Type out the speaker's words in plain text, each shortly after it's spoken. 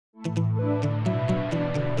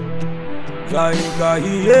Olayinka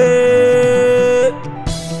iye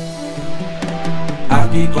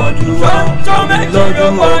Akinkaju wa lọ́jọ́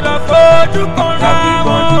gbọ́dọ̀ fojú kan ra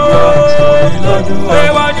Akinkaju wa lọ́jọ́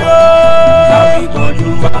ewájú Akinkaju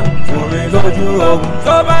wa orin lójú ogun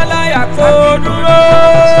tó bá láyà kó dúró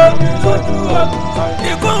lójú ogun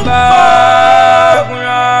ikú ń bá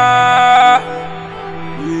kúnra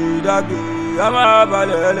ìdàgbé a máa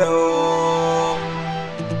balẹ̀ lẹ̀ o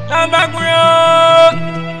lámbàkúnra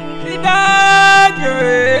ìdàgbé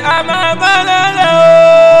a máa balẹ̀ lẹ̀ o.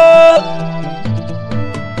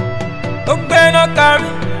 Ó gbéná kárí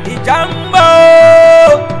ìjà ń bọ̀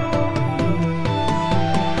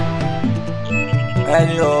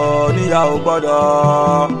ẹni ò níyàwó gbọ́dọ̀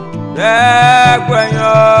dẹ́gbẹ̀yàn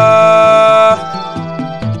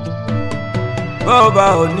bó bá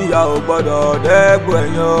ò níyàwó gbọ́dọ̀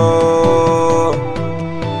dẹ́gbẹ̀yàn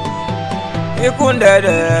ikú ń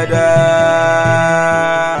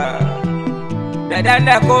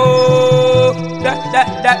dẹ́dẹ́dẹ́ kó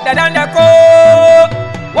dẹ́dẹ́dẹ́ kó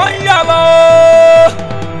wọ́n yàbọ̀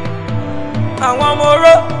àwọn ọmọ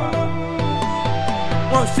oró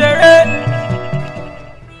wọ́n ṣeré.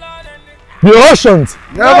 The oceans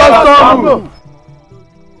never stumble.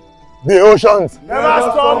 The oceans never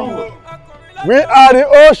stumble. We are the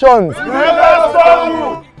oceans. Never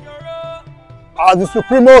stumble. As the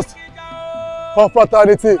supremest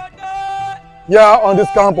confraternity here on this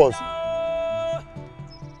campus.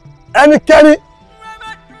 Ẹnikẹ́ni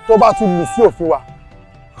tó bá tún lù sí òfin wa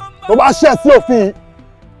tó bá ṣẹ̀ sí òfin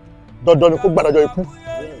dandan ni kó gbàdájọ́ ikú.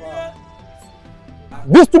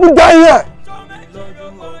 This stupid guy here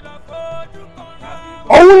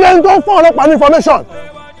òun lẹ́ni tó ń fún ọlọ́pàá ní information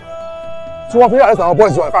tí wọ́n fi rí àrẹ́sì àwọn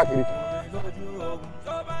boys wà káàkiri.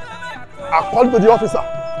 According to the officer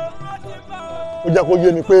ó jẹ́ kó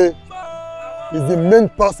yé mi pé is the main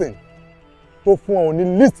person tó fún ọ ní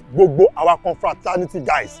list gbogbo our confraternity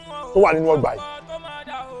guys tó wà nínú ọgbà yìí.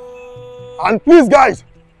 And please guys,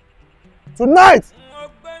 tonight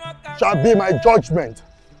shall be my judgment.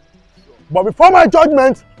 But before my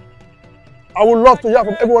judgment, I would love to hear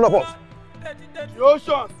from every one of us. The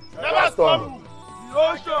oceans never stumble. The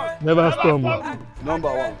oceans never stumble. Number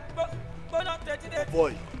one.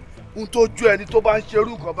 Boy, n tó ju ẹni tó bá ń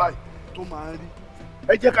ṣerú nǹkan báyìí tó máa ń rí.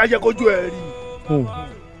 Ẹ jẹ́ ká jẹ́ kójú ẹ rí.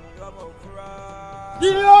 The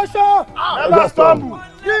ocean never stumble.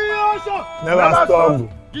 The ocean Never stumble.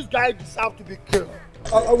 This guy deserves to be killed.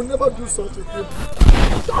 I will never do such a thing.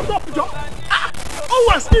 Shut up, Joe.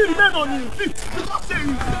 Always still remain on his feet. Because say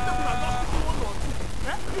you see them are not people one or two.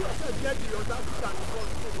 You yourself get the audacity and the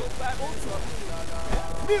confidence.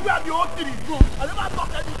 Me where the whole thing is wrong. I never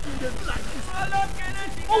talk anything they do like this.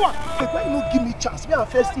 Why you no give me chance? Me and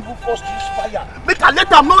festival first use fire. Make I let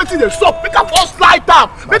them know wetin dey sup. Make I first light am.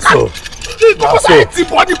 Make I because I hate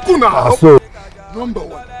body kuna. Number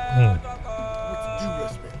one.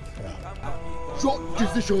 Your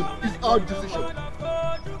decision is our decision.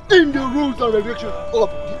 In the rules and regulations of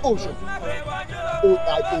the ocean.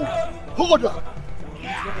 OIO. Order.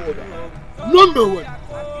 Order. Number one.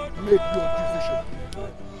 Make your decision.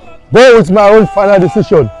 Go with my own final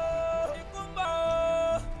decision.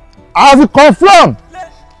 As it confirmed,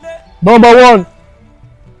 number one,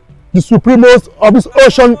 the supremest of this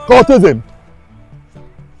ocean cultism.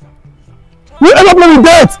 We end up with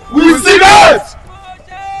death. We see that.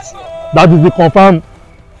 That is the confirmed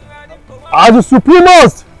as the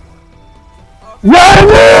supremest.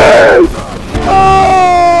 Yes!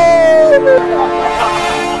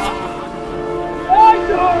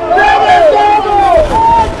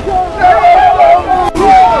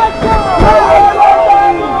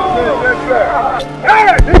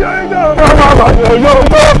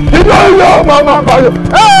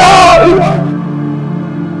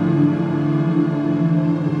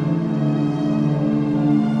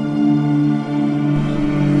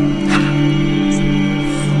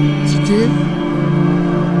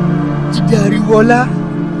 Ariwola.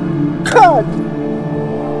 God.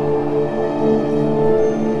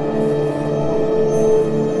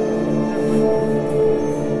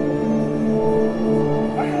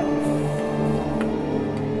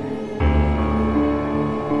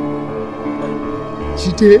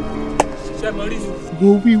 Jide.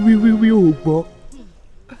 Go we Ogbo.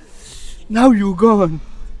 Now you gone.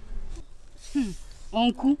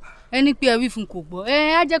 Uncle, ẹni pé ẹ wí fún kò gbọ́.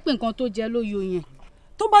 Á jẹ́ pé nǹkan tó jẹ ló yọ yẹn.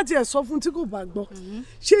 Tó bá tiẹ̀ sọ fún tí kò bá gbọ́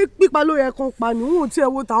ṣé pípa ló yẹ kan pa níwọ̀n tí ẹ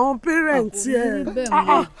wo tàwọn pẹ́rẹ́ǹtì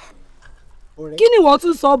ẹ̀. Kí ni wọ́n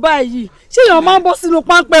tún sọ báyìí ṣé èèyàn máa ń bọ́ sínú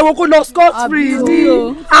páńpẹ́ wo kó lọ scot free ni.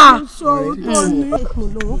 Sọ òótọ́ ni.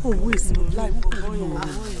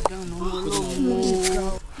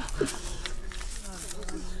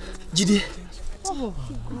 Jídé.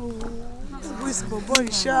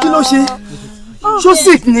 Kí ló ṣe? Ṣó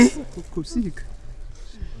sick ni? Kò sick.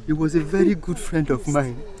 He was a very good friend of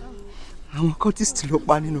mine. Àwọn cultist ló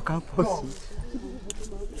pa nínú campus.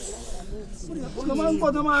 Ló máa ń kọ́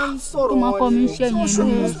tó máa ń sọ̀rọ̀. Ó máa kọ́ mi iṣẹ́ yẹn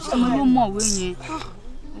ni. Ọmọ ló mọ̀wé yẹn.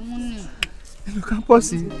 Òun ni. Nínú campus.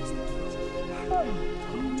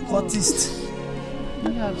 Cultist.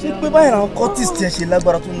 Ṣé pé báyìí àwọn cultist ẹ ṣe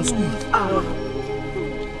lágbára tó ní school?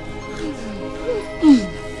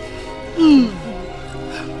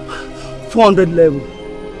 400 level.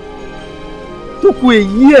 Tó kù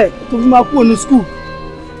èyí ẹ̀ tó fi máa kúrò ní school.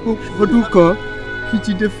 Ọdún kan kí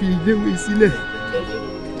Jídé fi iléèwé sílẹ̀.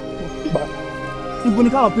 Ibo ni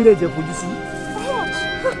káwọn parents ẹ fojú sí?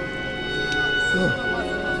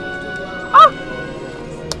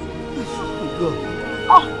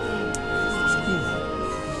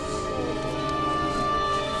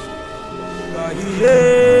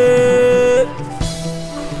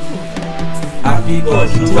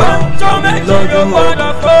 Àbíkọ̀jú wa tọ́mẹ́ lọ́dún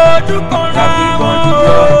ọ̀dọ̀ fojú kan ra wọn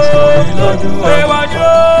orin lọ́dún ẹ̀wájú.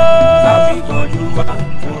 Àbíkọ̀jú wa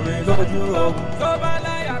orin lọ́dún ọ̀hún tó bá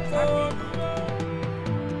láyà kó dúró.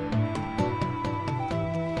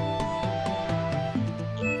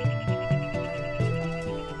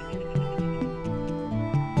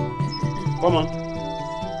 Come on.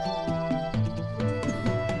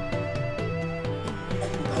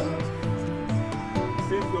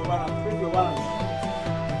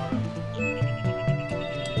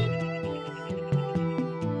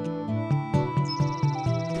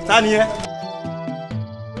 Tani ẹ?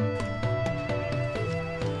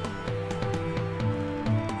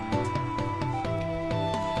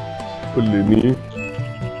 Ó lè ní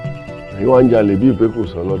ẹ̀yin wá ń jalè bí ìpé kò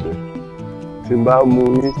sọ lọ́dẹ. Tí n bá mú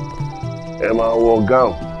yín, ẹ máa wọ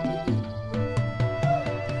gáùn.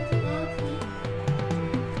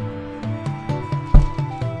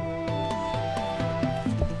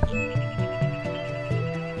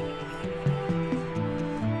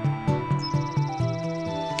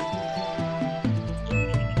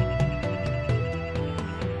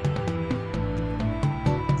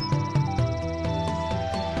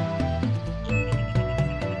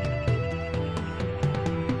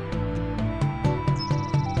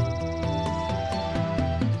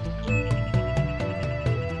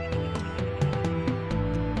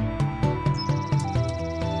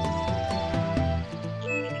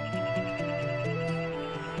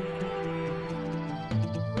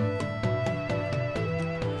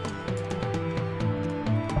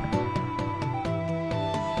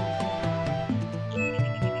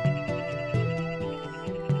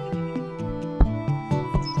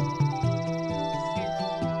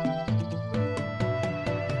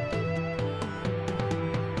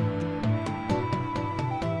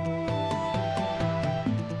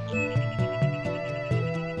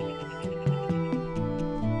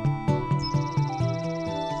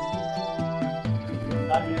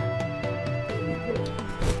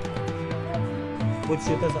 Mo ti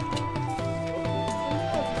ṣe tẹ́sà.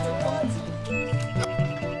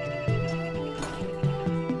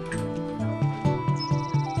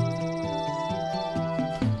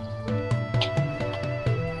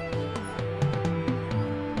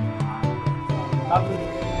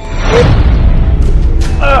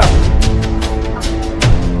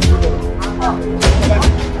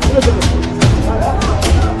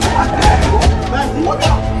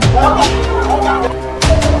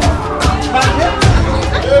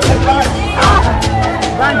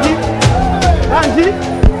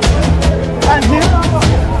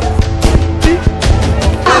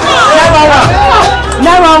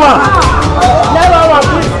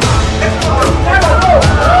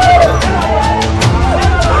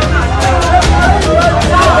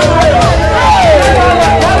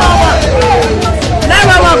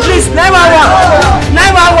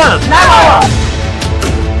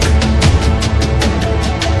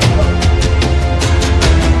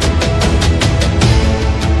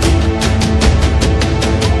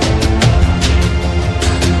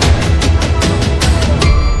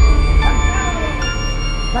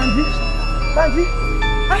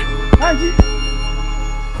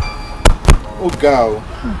 Ó ga o,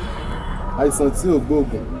 àìsàn tí ò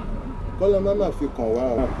gbóògùn kọ́lọ́ má má fi kàn wá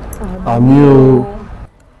o. Àmì o,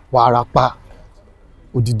 wàràpá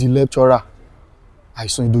odidi lecturer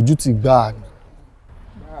àìsàn ìdójútì gbáà ni.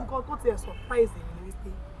 Nǹkan tó tiẹ̀ surprise mi wípé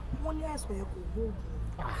wọ́n ní àìsàn yẹn kò gbóògùn.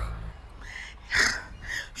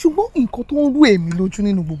 Ṣùgbọ́n nǹkan tó ń rú èmi lójú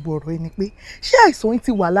nínú gbogbo ọ̀rọ̀ yìí ni pé ṣé àìsàn yìí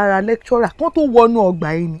ti wà lára lecturer kan tó wọnú ọgbà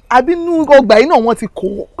yìí ni àbí nínú ọgbà yìí náà wọ́n ti kó.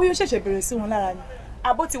 Ó yóò ṣẹ̀ṣẹ̀ bẹ̀rẹ̀ sí wọn lára ni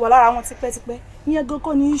àbó ti wà lára wọn tipẹ́tipẹ́ ìyẹn gan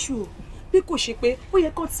kọ́ ní issue o bí kò ṣe pé ó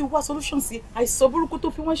yẹ kó ti wá solution sí àìsàn burúkú tó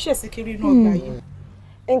fi wọ́n ṣẹ̀ sí kiri inú ọgbà yìí.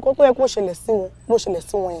 nǹkan tó yẹ kó ṣẹlẹ̀ sí wọn ló ṣẹlẹ̀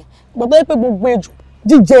sí wọn yẹn gbọ́dọ̀ yẹ pé gbogbo ejò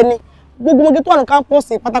jíjẹ ni gbogbo oge tó wà ní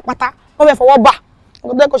kámpọ́ọ̀sì pátápátá wọ́n fẹ́ fọwọ́ bà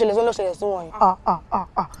nǹkan tó yẹ kó ṣẹlẹ̀ sí wọn ló ṣẹlẹ̀ sí wọn yẹn.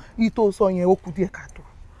 ìtò sọ yẹn ó kù díẹ̀ káàtó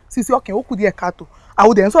sísí ọkàn ó kù díẹ̀ káàtó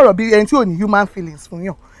àwòdẹ̀ ń sọ̀rọ̀ bí ẹni tí ò ní human feelings fún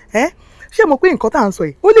yàn ṣé mo pé nǹkan tá à ń sọ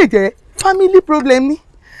yìí ó lè jẹ́ family problem ni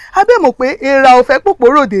abẹ́ mọ̀ pé èèrà ò fẹ́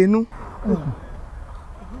pòpòrò dènú.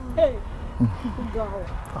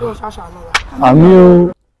 àmì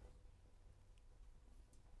o.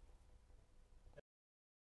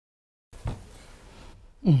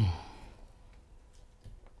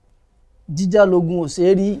 jíjà lógun ò ṣe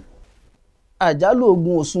é rí àjálù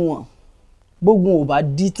ogun òṣùwọ̀n bógun ò bá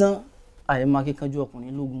dí tán àyèmọ akíkanjú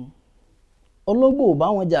ọkùnrin lógun ológbò ò bá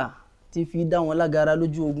wọn jà tí fi dá wọn lágara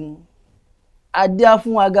lójú ogun adíá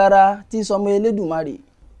fún agara tí sọmọ elédùmarè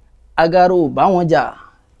agara ò bá wọn jà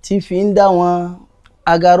tí fi ń dá wọn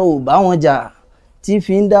agara ò bá wọn jà tí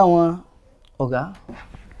fi ń dá wọn ọ̀gá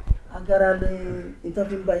agara lè ìtàn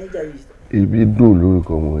fi ń bá yín jà yìí. ibi dùn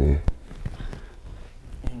lórúkọ ọmọ yẹn.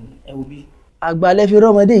 ẹ wo bí àgbàlẹ fi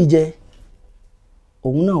rọmọdé yìí jẹ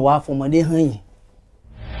òun náà wàá fọmọdé hàn yìí.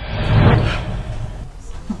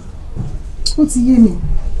 ó ti yé mi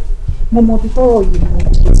mo mọ ibi tọ́rọ̀ yìí mo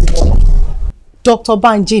ti wọ. Dr.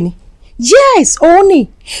 Banji ni yes òun ni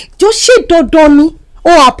jọ ṣe dandan ni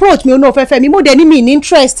o approach mi o náà fẹ́fẹ́ mi mo dẹ̀ ní mi ní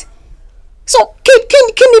interest so kí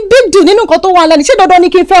ni big deal nínú nǹkan tó wà lẹ́nu ṣé dandan ni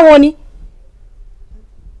kí n fẹ́ wọn ni.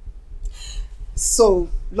 so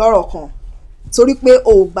lọ́rọ̀ kan torí pé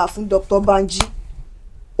o ò gbà fún Dr. Banji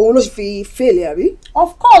òun ló fi fail àbí.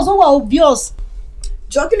 of course ó wà obvious.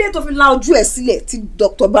 jọ kí lè tó fi la ojú ẹ sílẹ̀ tí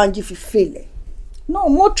Dr. Banji fi fail ẹ. no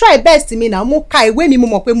mo try best mi na mo ka ìwé mi mo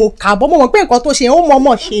mọ̀ pé mo kà bọ́ mo mọ̀ pé nǹkan tó ṣe ó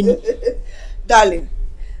mọ̀ọ́mọ̀ ṣe ni. darling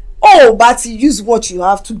o bá ti use what you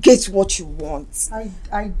have to get what you want.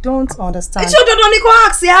 I don't understand. ṣé dandan ni kó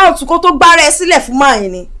ask ẹ out kó tó gbára ẹ sílẹ̀ fún máa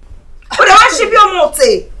yín ni. ó dẹ̀ wá ṣe bí ọmọ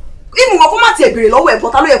ọ̀tẹ̀ ìmùwọ̀n kó má tiẹ̀ béèrè lọ́wọ́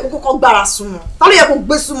ẹ̀gbọ́n ta ló yẹ kó kọ́kọ́ gbára súnmọ́ ta ló yẹ kó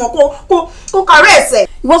gbé súnmọ́ kó kárẹ́ ẹ̀sẹ̀.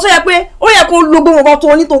 ìwọ tó yẹ pé ó yẹ kó lo gbogbo nǹkan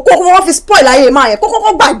tó ní tó kó wọ́n fi spoil ayé máa yẹn kó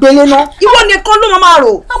kọ́kọ́ gbàgbé lé náà ìwọ nìkan ló máa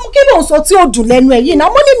rò. àmọ́ kí ló ń sọ tí ó dùn lẹ́nu ẹ̀ yìí náà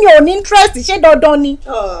mo ní mi ò ní interest ṣé dandan ni.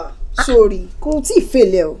 sorry kò tí ì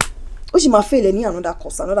fèlè o ó sì máa fèlè ní another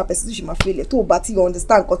course another person tó sì máa fèlè tó o bá ti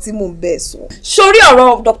understand nǹkan tí mò ń bẹ́ẹ̀ sọ. sórí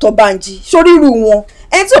ọ̀rọ̀ Dr. Banji sórí irú wọn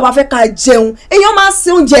ẹni tí ò bá fẹ́ ká jẹun èèyàn máa ń ṣe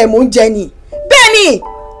oúnjẹ ẹ̀mọ́ oúnjẹ ni bẹ́ẹ̀ ni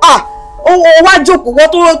ó wá jókòó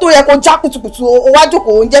wọ́n tó yẹ kó já kùtùkùtù ó wá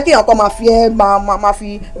jókòó oúnjẹ kéèyàn kan máa fi máa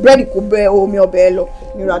fi búrẹ́dì kó bẹ omi ọbẹ̀ ẹ lọ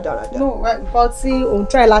ní rádaràda. no nǹkan tí òun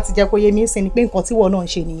try láti jẹ́ kó yé mi ń sìn ni pé nǹkan tí wọ́n náà ń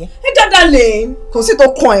ṣe nìyẹn. ẹ dáadáa lè kò sí tó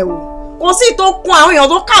kan ẹ o kò sí tó kan àwọn èèyàn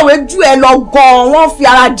tó kàwé jù ẹ lọ gan-an wọ́n fi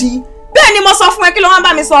ara di bẹ́ẹ̀ ni mo sọ fún ẹ kí ló wá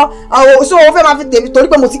bá mi sọ àwọn òṣò owó fẹ́ máa fi tèmi torí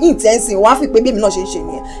pé mo ti intense wọ́n á fi pé bí èmi náà ṣe ń ṣe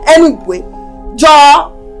nìyẹn anyway jọ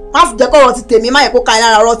má fi jẹ́ kọ́rọ̀ ti tèmi má yẹ kó ka ẹ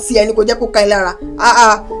lára ọ̀rọ̀ ti ẹni kò jẹ́ kó ka ẹ lára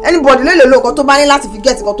anybody lè lò nǹkan tó bá ní láti fi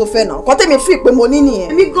get nǹkan tó fẹ́ náà nǹkan tèmi fi pé mo ní nìyẹn.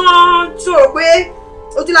 èmi gan-an ṣòro pé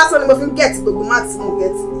ojú lásán ni mo fi ń get gbogbo má ti mo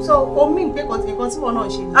get. so omi ìgbé kan tí wọ́n náà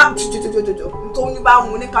ṣe ni. jọjọjọjọ nítorí bá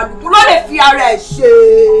wọn ní kálukú ló lè fi ara ẹ̀ ṣe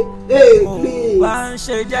please. bá ń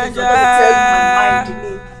ṣe jẹ́jẹ́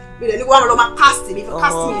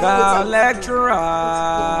ọ̀gá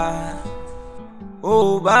lecturer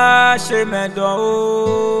ó bá ṣe mẹ́dàn ó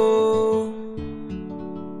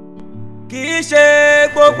kì í ṣe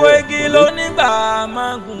gbogbo igi ló nígbà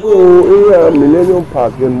máa gùn. ó eré Millennium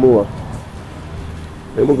Park ni mo wà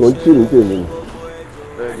mo kàn ń tì ní tèmi ni.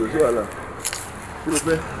 kò sí wàhálà kí ló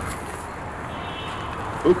fẹ́.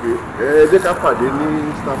 ok jẹ́ ká pàdé ní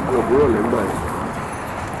staff club rọ̀lẹ́ ńgbà yẹn.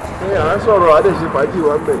 à ń sọ̀rọ̀ adéṣe fàájì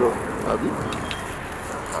wa ń bẹ̀ náà àbí.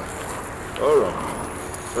 ọ̀rọ̀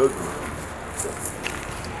ok.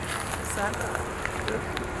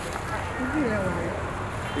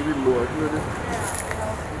 ibi mo wà dúró dé.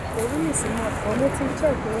 orí ìsinmi ọ̀pọ̀ ló ti ń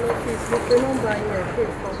check ní ọ́fíìsì ló pé nọ́mbà yẹn ẹ̀ pé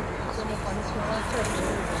kan tó mo kàn ní kí wọ́n check ní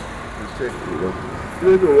ìgbà. check ní lọ kí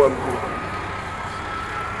ló dé wà mí.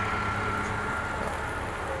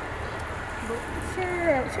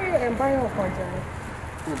 ṣé ẹ̀ ń báyọ̀ kan jà ni.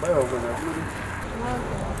 ẹ̀ ń báyọ̀ kan jà kí ló dé.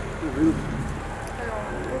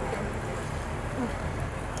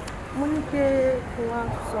 mo ní pé kí wọ́n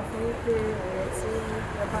sọ fún yín pé ọ̀rọ̀ tí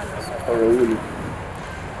ẹ bá lọ sọ. ọ̀rọ̀ wo ni.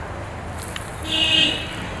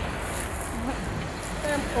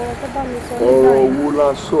 ọ̀rọ̀ tó bá mi sọ nígbà yẹn. ọ̀rọ̀ wo la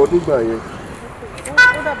sọ nígbà yẹn.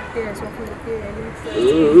 ó dàbí pé ẹ sọ fún mi pé ẹ ní fẹ́.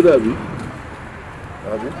 ó dàbí.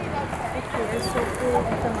 àbí. ẹ sọ pé ẹ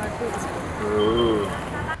fẹ́ máa dé ìsìn.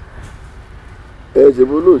 ẹ ṣe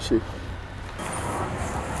bó ló ṣe.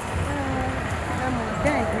 ẹ mọ̀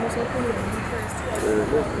bẹ́ẹ̀ ni mo sọ pé mi ò ní fẹ́ sí.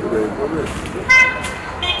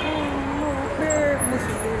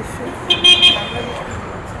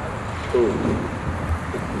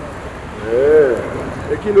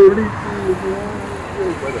 Kí ló rí tí o fi ń gbé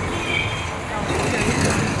ìpadà?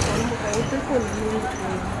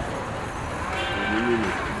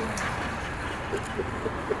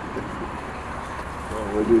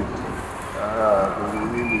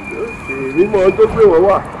 Mímọ̀ tó gbé wọ́n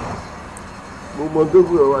wà. Mo mọ̀ tó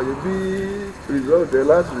gbé wọ́n wà yìí bí result the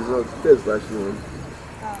last result test bá ṣe wọ́n.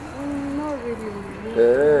 Not really.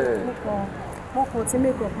 Mo kàn ti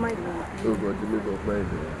make up mind. Mo kàn ti make up mind.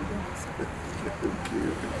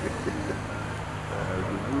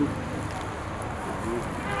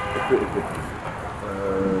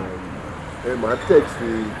 My text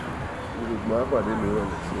máa pàdé mi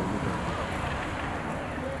rọrùn sí ọmọ náà.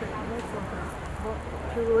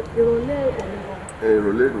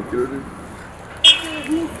 Ìrọ̀lẹ́ ní kí ló dé?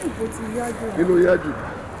 Kí ló yá jù?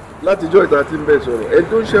 Látijọ́ ìta tí ń bẹ̀ sọ̀rọ̀ ẹni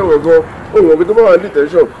tó ń ṣẹ̀wọ̀n gan ohun ọ̀gbìn tó bá wà ní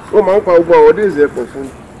detention wọ́n máa ń pa gbogbo àwọn days yẹn pọ̀ fún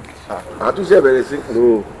àtúnṣe bẹ̀rẹ̀ sí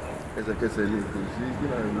kúrò ẹsẹ̀kẹsẹ̀ lè kò sí kí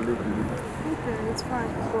láàrin ilé kiri. It's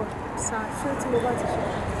fine, but sir, ṣé tí mo bá ti ṣe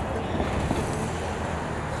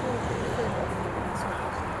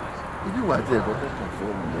ibi wà á ti ẹ̀kọ́ tó kàn fún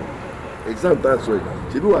ọmọ náà exam tá à ń sọ yìí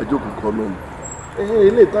ṣe bí wàá jókòó kan náà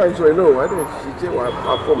ilé tá à ń sọ yìí náà wà á dẹ̀ ṣiṣẹ́ wà á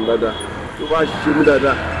perform dáadáa tó bá ṣe mí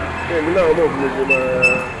dáadáa èmi náà mọ̀ fún mi ṣe máa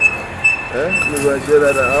mi máa ṣe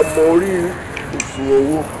dáadáa a mọ orí òṣùwọ̀n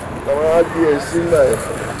owó làwọn á gbé ẹ sí náà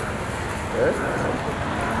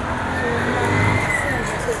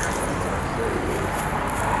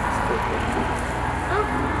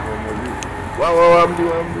wá ń bí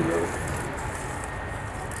náà.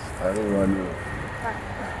 I don't want to.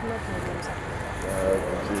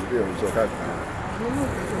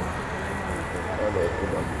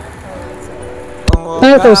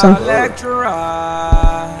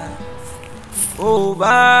 Ó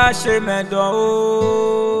bá ṣe mẹ́dàn ó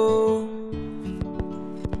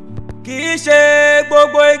kì í ṣe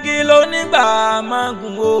gbogbo igi ló nígbà máa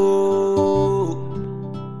gùn ó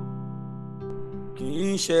kì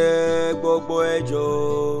í ṣe gbogbo ẹjọ́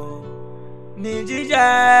ní jíjẹ.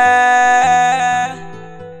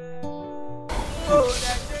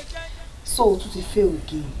 So to the fail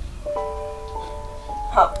again.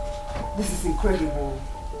 Ha! This is incredible.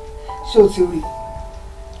 Show to me.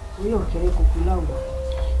 We are carrying Kokula.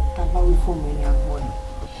 Tabawi for many and money.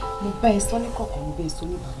 The best only cock and best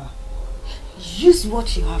only Baba. Use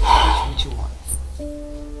what you have to get what you want.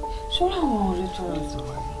 Show how more restaurants are.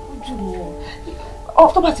 What do you know? Oh,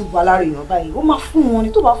 tó bá ti wà lára èèyàn báyìí, ó máa fún wọn ni,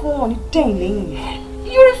 tó bá fún wọn ni dẹ́yìn lẹ́yìn ni.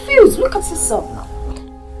 You refuse. Look at yourself now.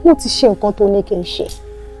 Mo ti ṣe nǹkan tó ní kí n ṣe.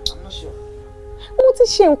 I'm not sure. Mo ti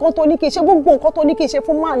ṣe nǹkan tó ní kí n ṣe, gbogbo nǹkan tó ní kí n ṣe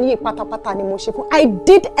fún máa ní pátápátá ni mo ṣe fún. I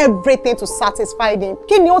did everything to satisfy them.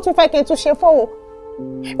 Kí ni ó tún fẹ́ kí n tún ṣe fún wọn?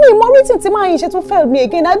 Mi ì mọ reason tí máa yín ṣe tún fail me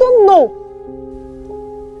again. I don't know.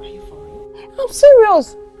 Are you for real? I'm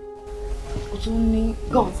serious. O tún ní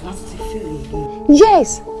God láti ti fail again.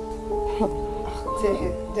 Yes.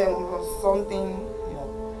 There was something, you know,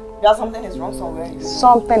 that something is wrong somewhere.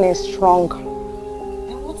 Something is wrong.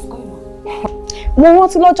 Then what's going on? Mo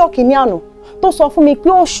rántí lọ́jọ́ kìíní àná tó sọ fún mi pé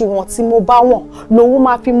òṣùwọ̀n tí mo bá wọ̀n lòun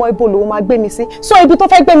máa fi mọ ibo lòun máa gbé mi sí. So ibi tó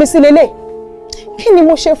fẹ́ gbé mi sí lélẹ̀. Kí ni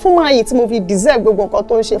mo ṣe fún máa yìí tí mo fi deserve gbogbo nǹkan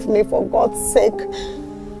tó ń ṣe fún mi for God's sake?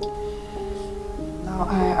 Now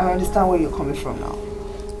I understand where you're coming from now.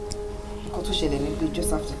 Nǹkan tó ṣẹlẹ̀ ni pé you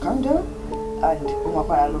just have to calm down and ó máa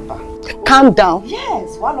padà lọ bá. Calm down.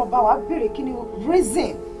 Yes, wàá lọ bá wa béèrè kí ni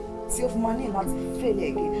reason tí o fi máa ní láti fail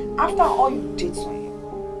again after all you did to him.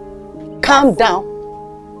 Calm down.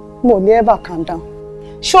 Mo ní ever calm down.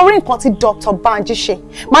 Ṣorí nǹkan tí Dr. Banji ṣe.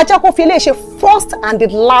 Máa jẹ́ kó fi ilé ṣe first and the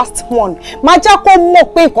last one. Máa jẹ́ kó mọ̀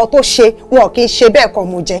pé nǹkan tó ṣe wọn kì í ṣe bẹ́ẹ̀ kọ́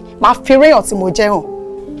mo jẹ́. Máa fi réyàn tí mo jẹ́ hàn.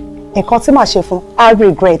 Nǹkan tí màá ṣe fún, I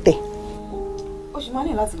regret it. O ṣì máa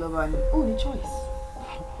ní láti lọ bá ní. O ní choice.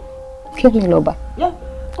 Kí ni lọ bá? Yeah.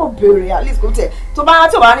 Kò béèrè at least kò tẹ̀. Tó bá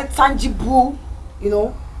ní tangible, you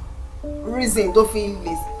know, reason tó fi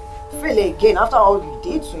lè fail again after all you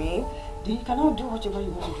did to him, then you cannot do whatever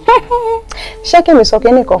you want to do. Ṣé kí mi sọ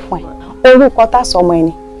kíní kan fún ẹ? Orúkọ tá sọmọ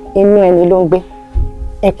ẹni, inú ẹni ló ń gbé.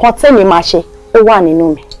 Ẹ̀kan tèmi máa ṣe, ó wà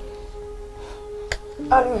nínú mi.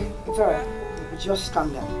 Anyway, it's alright. Just calm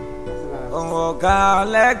down. Ọ̀gá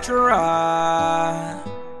lecturer,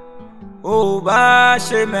 ó bá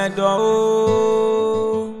ṣe mẹ́dàn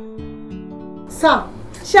ó. Sir,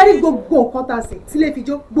 ṣé rí gbogbo nǹkan tá a ṣe tí lè fi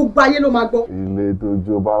jó gbogbo ayé ló máa gbọ́. Ilé tó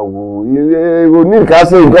jó bá wo ilé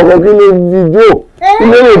oníkàsẹ̀ nǹkan kan kí ló fi jó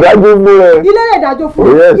ilé lè dájú fún ẹ. Ilé lè dájú fún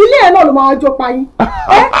ẹ ilé ẹ náà ló máa jó pa yín.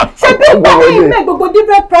 Ṣé bí gbogbo yìí make gbogbo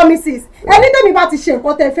different promises ẹni tẹ́mi bá ti ṣe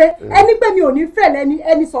nǹkan tẹ́ fẹ́ ẹni pé mi ò ní fẹ́ lẹ́ni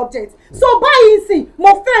any subject so báyìí sì mo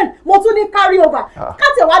fẹ́ mo tún ní carry over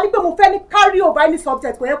káàtì wá ní pé mo fẹ́ ní carry over any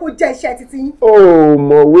subject kò yẹ kó jẹ́ iṣẹ́ títí yín. o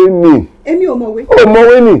mọ̀wé ni. èmi ò mọ̀wé. o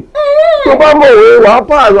mọ̀wé ni tó bá mọ̀wé wàá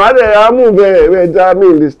pààrọ̀ àdé amú bẹ́ẹ̀ dá mi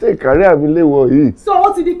lè stay kárí àmì léwọ̀ yìí. so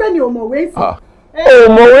ó ti di pé mi ò mọ̀wé sí. o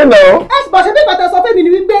mọ̀wé náà. ẹ ṣùgbọ́n ṣe bí ìgbà tó sọ fún mi ni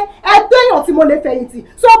wípé ẹgbẹ́ èèyàn tí mo lè fẹ̀yìntì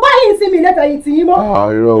so báyìí sí mi lè fẹ̀yìntì yín mọ́.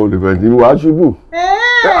 irọ́ o lè fẹ̀yìntì wàá ṣubú.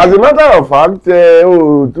 as a matter of fact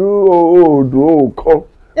òòdùn òkan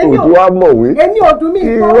òòdùn wa mọ̀wé. èmi òòdùn mi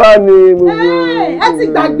kọ́. kí wá ni ẹ ti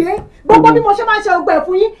gbàgbé gbogbo bí mo ṣe máa ń ṣe ọgbà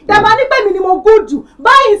fún yín dàbà ní pé mi ni mo good jù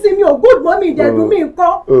báyìí sí mi ò good mọ́ mi ìdẹ̀dùn mi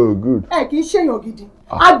nǹkan. ẹ kì í ṣèyàn gidi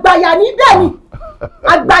àgbàyà ní bẹ́ẹ̀ ni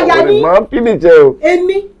àgbàyà ní. màá finish ẹ o.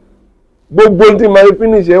 èmi. gbogbo tí màá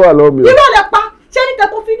finish ẹ wà lọ́ọ́ mi o. irọ́ lẹ pa ṣé nígbà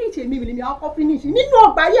tó finish èmi mi ni àwọn kan finish nínú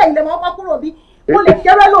ọgbà yẹ̀ ilẹ̀ máa kọ́ kúrò bí mo lè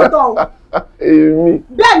kéré lóòótọ́ o. èmi.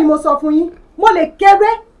 bẹ́ẹ̀ ni mo sọ fún yín mo lè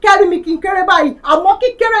kéré kẹ́rí mi kí n kéré báyìí àmọ́ kí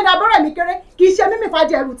kéré ni abẹ́rẹ́ mi kéré kì í ṣe mímì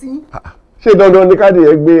fàájì ẹrù tí yín. ṣé dandan ní káàdì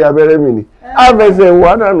yẹn gbé abẹ́rẹ́ mi ni àfẹsẹ̀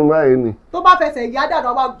wà dànù báyìí ni. tó bá fẹsẹ̀ ìyá dànù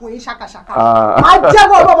ọba gun yín ṣàkàṣàkà máa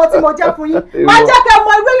jẹ́wọ́ ọmọ tí mo jẹ́ fún yín máa jẹ́ kẹ́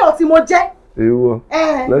mọ irú èèyàn tí mo jẹ́. èèwọ̀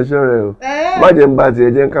lọ́sọ̀ rẹ̀ o má jẹ́ ń bá tiẹ̀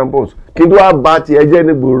jẹ́ campus kí n tó wá bá tiẹ̀ jẹ́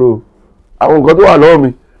nígboro àwọn nǹkan tó wà lọ́wọ́ mi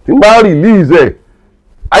tí n bá release ẹ̀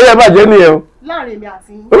ayé ẹ̀ bàjẹ́ nìyẹn o. láàrin èmi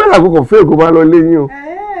àti yín. ó bẹ̀rẹ̀ àkókò fẹ́ kó máa lọ lé yín o.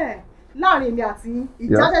 láàrin èmi àti yín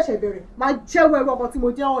ìjà ṣẹ̀ṣẹ̀ bẹ̀rẹ̀ máa jẹ́wọ́ ẹrú ọmọ tí mo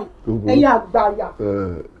jẹ́ wọ̀nyí ẹ̀yin àgbàyà.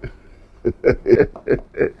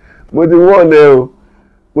 mo ti wọ́n ẹ o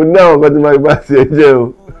mo ní àwọn kan tí máa bá tiẹ̀ jẹ́ o.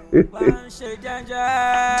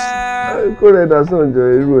 kó rẹ̀ dá sàn jọ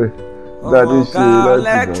irú ẹ̀ dáadé ṣe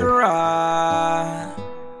láti dán.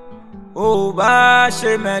 ó bá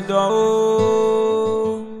ṣe mẹ́dàn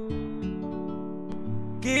o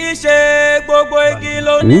kì í ṣe gbogbo igi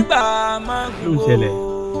ló nígbà máa ń gbó. kí ló ṣẹlẹ̀?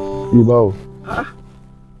 ibà o.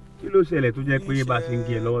 kí ló ṣẹlẹ̀ tó jẹ́ pé bá a ṣe ń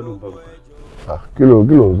gé ẹ lọ́wọ́ ló ń bọ̀ wọ́n. kí ló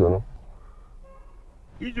ń sọ náà.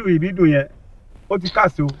 ìjù ìbídùn yẹn ó ti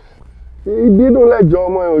kàṣó. ìbídùn lẹ́jọ́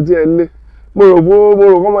ọmọ ẹ̀ ò tí ẹ lé mo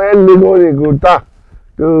rò kọ́mọ ẹ lé lórí kò tà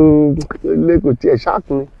tó lé kò tiẹ̀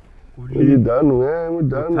ṣáàkùn ni mo dànù mo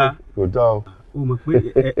dànù kò tà o. o mọ̀ pé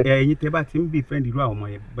ẹ̀yin tẹ́ bá ti ń bí friend irú àwọn ọmọ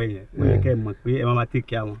yẹn bẹ́ẹ̀ yẹn ó yẹ kẹ́ ẹ mọ̀ pé ẹ máa take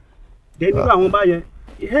care wọn. dẹ́ni irú àwọn bá yẹn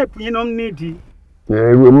help yín náà nídìí.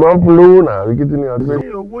 ẹ̀rù máa ń fún lówó náà rí kìtì ní ọdún.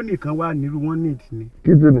 ṣé owó nìkan wà nírú wọn nídìí ni.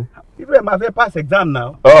 kìtì ni. irú ẹ̀ máa fẹ́ pass exam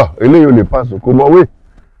náà. eléyìí ò lè pass kò mọ̀wé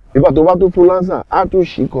ìgbà tó bá tó fún lánsà á tún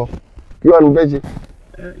ṣì kọ kí wàá nu fẹ́ ṣe.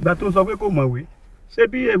 ìgbà tó sọ pé kò mọ̀wé ṣé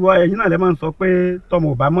bí èèwọ̀ ẹ̀yin náà lè máa ń sọ pé tọmọ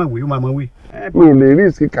ò bá mọ̀wé ó máa mọ̀wé. mi ò lè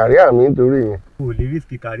risk career mi nítorí yẹn. o ò lè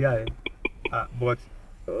risk career ẹ but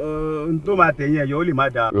n tó máa tẹ̀yìn ẹ̀yọ́ ó lè má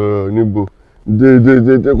dáa. níbo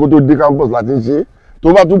kó tó dé campus láti ṣe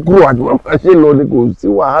tó bá tún kúrò àti máa ṣe lọ ni kò sí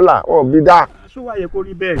wàhálà ọ̀ bí dáa. ṣó wáyé kó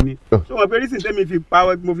rí bẹ́ẹ̀ ni ṣó wọn pé rísìn tẹ́mi fi pa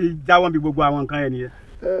mo fi jáwọ́ bí gbogbo àwọn nǹkan yẹn nìyẹn.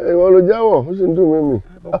 ìwọ ló jáwọ́ ó sì ń dùn mí mi.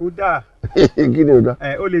 kò dáa. kí ni ò dáa.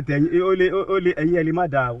 ó lè tẹ̀yìn ó lè ẹ̀yìn ẹ̀ lè má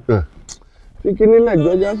dáa o. fi kíní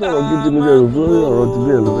lẹ́jọ́ já sọ̀rọ̀ gidi mi jẹ́ òfin ọ̀rọ̀ ti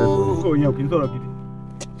bí ẹ̀ ló fẹ́ sọ. ó yẹn ò kì í sọ̀rọ̀ gidi.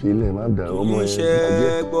 fi ilẹ̀ má dà ọmọ ẹ̀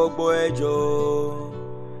iṣẹ́ gbogbo ẹjọ́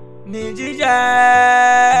ní jíjẹ́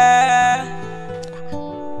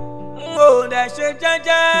n ò dẹ̀ ṣe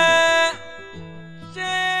jẹ́jẹ́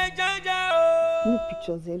o. ní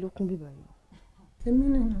pictures ẹ ló kún bíbá yìí. èmi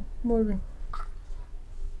nìyẹn mo rí.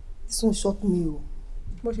 this one shock me o.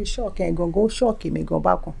 bó ṣe ṣọ́ọ̀kì ẹ̀ gangan ó ṣọ́ọ̀kì mi gan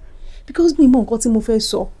bákan because mi mọ nǹkan tí mo fẹ́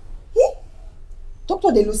sọ.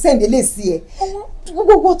 dókítà de ló sẹ́ǹdé lè sí ẹ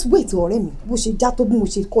what wait ọ̀rẹ́ mi bó ṣe já tó bí mo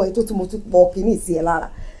ṣe kọ́ ẹ tó tí mo tún pọ̀ kínní sí ẹ lára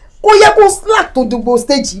kò yẹ kó slack tó dogbo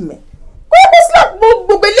stage mẹ́ kò yẹ kó slack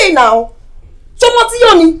gbogbo eléyìí náà ṣé mo ti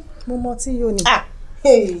yọ ni. mo mọ tí yóò ní.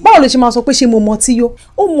 báwo ló ṣe máa sọ pé ṣé mo mọ tí yó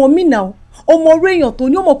ó mọ mí náà ó mọ orí èèyàn tó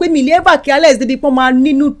ní ó mọ pé mi lè ever kí alex débi pé ó máa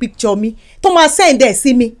ní nude picture mi tó máa send ẹ̀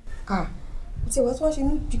sí mi. tí ìwà tí wọ́n ṣe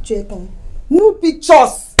nude picture ẹ̀ kan nude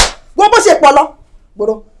pictures wọ́n bó ṣe pọ̀ lọ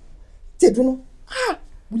gbọ́dọ̀ tẹ̀dúnú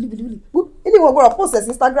wíliwíliwíli ilé ìwọ̀n gbọ́dọ̀ post ẹ̀ sí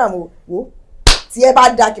Instagram o tí ẹ bá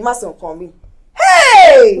da kí n má sọ nǹkan mi.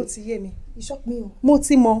 ó ti yé mi ìṣọ́pù mi o. mo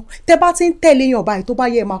ti mọ tẹ bá ti ń tẹ̀lé èèyàn báyìí tó bá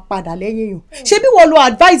yẹ máa padà lẹ́yìn èèyàn ṣé bí wọ́n lo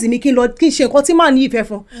advice mi kí n ṣe nǹkan tí màá ní ìfẹ́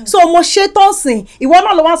fún so mo ṣe tọ́sìn ìwọ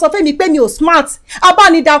náà ló wá sọ fún mi pé mi ò smart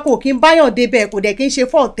abánidako kí n báyàn débẹ̀ kò dẹ̀ kí n ṣe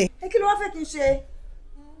fọ́ọ̀tẹ̀. kí ló wá fẹ́ kí n ṣe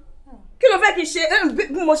kí ló fẹ́ kí n ṣe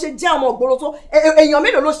bí mo ṣe jẹ́ ọmọ ògbóró tó èèyàn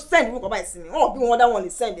mélòó ló send nǹkan báyìí sí mi wọn bí wọn dá wọn lè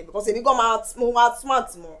send it because èmi gan mo máa smart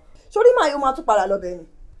mọ́ sórí màá yóò máa tún padà lọ bẹ́ẹ̀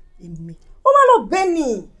ni èmi ó máa lọ bẹ́ẹ̀ ni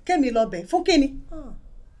kémi lọ bẹ̀ fún kíni.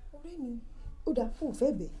 ọ̀rẹ́ mi ó dáa fún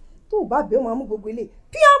òfẹ́ bẹ̀ tó o bá bẹ̀ ó máa mú gbogbo ilé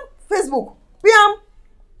pm Facebook pm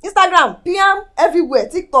Instagram PM everywhere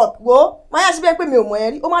TikTok wo máa yá síbẹ̀ pé mi ò mọ̀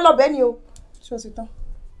ẹ́ rí ó máa lọ bẹ́ẹ̀ ni o. ṣé o ti tán.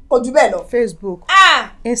 kò jù bẹ́ẹ̀ lọ. Facebook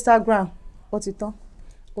Instagram ó ti tán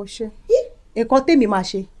ó ṣe nǹkan tèmi máa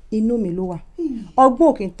ṣe inú mi ló wà ọgbọ́n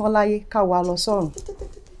òkè ń tán láyé ká wà lọ sọ́run.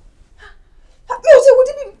 mi ò ṣe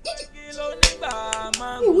ìwúdí bíi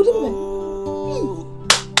ìwúdí bíi.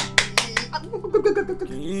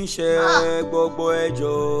 kì í ṣe gbogbo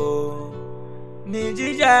ẹjọ́ ní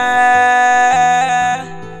jíjẹ.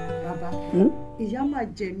 bàbá ìyá máa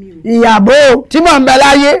jẹ mí o. ìyàbò tí mò ń bẹ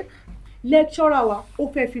láyé. lẹ́kṣọ́rà wa ó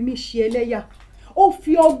fẹ́ fi mí ṣe ẹlẹ́yà ó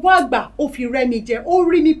fi ọgbọ́n àgbà ó fi rẹ́ mi jẹ ó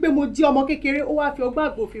rí mi pé mo jí ọmọ kékeré ó wá fi ọgbọ́n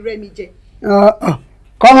àgbà ó fi rẹ́ mi jẹ.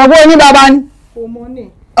 kọ̀mọ̀ bó ní bàbá ni. kò mọ ní.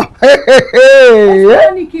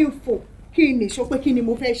 ó ní kí n fò kí n nìṣó pé kí ni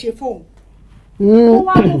mo fẹ́ ṣe fóun. ó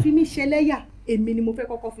wá tó fi mí ṣe ẹlẹ́yà èmi ni mo fẹ́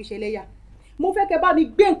kọ́kọ́ fi ṣe ẹlẹ́yà mo fẹ́ kẹ́ bá mi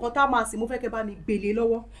gbé nǹkan tá a máa sìn mo fẹ́ kẹ́ bá mi gbèlè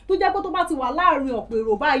lọ́wọ́ tó jẹ́ pé tó bá ti wà láàrin ọ̀pọ̀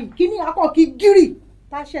èrò báyìí kí ní akọ kí gírì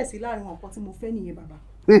tá a ṣẹ̀ sí láàrin ọ̀pọ̀ tí mo fẹ́ nìyẹn bàbá.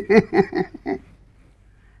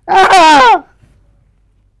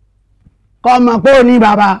 kọ́ mọ̀ pé ò ní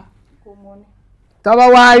bàbá tọ́wọ́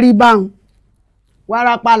wá rí báwọn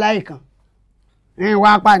wárápá láìkàn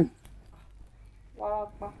wárápá ni.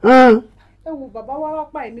 wárápá ẹ wo bàbá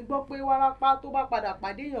wárápá èmi gbọ́ pé wárápá tó bá padà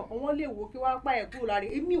pàdé èèyàn kan wọ́n lè wo kí wárápá ẹ̀ kúrò lára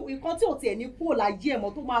èmi nǹkan tí ò tiẹ̀ ní kúrò láyé ẹ̀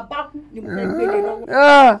mọ́ tó máa bá kú ni mo fẹ́ gbélé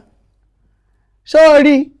lọ́wọ́.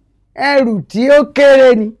 sórí ẹrù tí ó kéré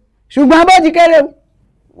ni ṣùgbọ́n bó ti kéré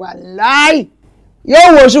wàláì yóò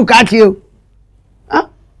wo oṣù káàkiri o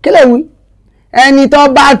kí lè wí ẹni tó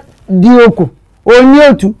bá di okùn òní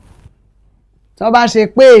òtún tó bá ṣe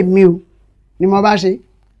pé èmi o ni mo bá ṣe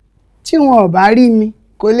tí wọn ò bá rí mi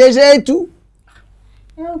kò lè ṣe é tú.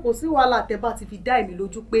 kò sí wàhálà tẹ́ bá ti fi dá èmi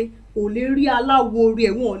lójú pé kò lè rí aláwo orí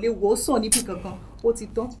ẹ̀wọ̀n ò lè wò ó sàn níbi kankan ó ti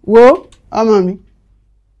tán. wo ọmọ mi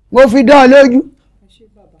mo fi dán ọ lójú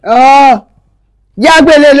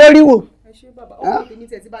jágbélé lórí wò. ẹ ṣé bàbá ọkọ tèmi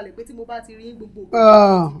tẹ̀ ti balẹ̀ pé tí mo bá ti rí gbogbo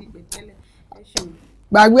òkú ti di pẹ̀tẹ́lẹ̀ ẹ ṣé.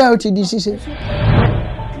 gbàgbé ẹ ó ti di ṣíṣe.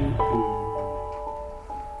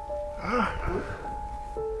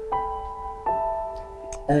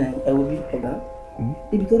 ẹ wo bí ọ̀gá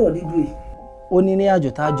ibi tọ́rọ̀ dídú yìí ó ní ní àjò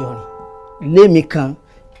tá a jọ rìn lémi kan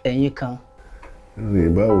ẹ̀yin kan. rìn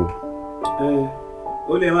báwo.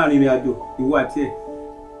 ó lè má rìnrìn àjò ìwọ àti ẹ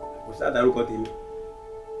kò sáà dárúkọ tèmi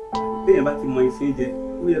béèyàn bá ti mọ ìsìn jẹ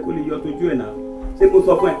ó yẹ kó lè yọ tójú ẹ̀ náà ṣé mo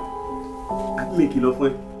sọ fún ẹ àbí mi kìlọ̀ fún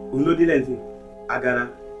ẹ òun ló dé lẹ́sìn agara.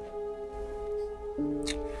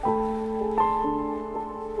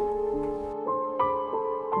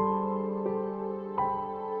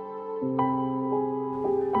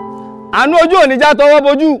 àánú ojú òní já tọwọ́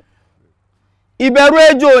bojú ìbẹ̀rù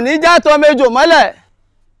ejò òní já tọ́ mejò mọ́lẹ̀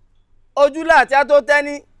ojú láti á tó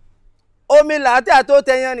tẹ́ni omi láti á tó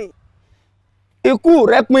tẹyán ni ikú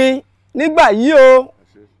rẹ pin nígbà yìí o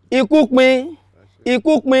ikú pin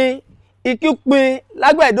ikú pin ikú pin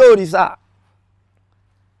lágbẹ̀dẹ òrìṣà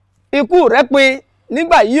ikú rẹ pin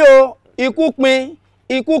nígbà yìí o ikú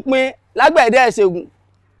pin lágbẹ̀dẹ ẹ̀ṣẹ̀gùn.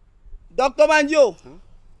 Dr. Banji o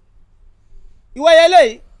ìwọ́yẹlé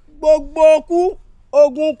yìí gbogbo kú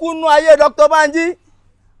ogun kú nú ayé Dr. Banji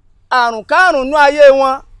àrùn kárùn nú ayé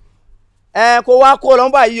wọn kó wá kó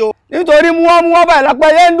lọ́n báyìí o nítorí mú wọ́n báyìí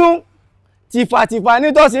lápẹ́yẹ ń dún tìfàtìfà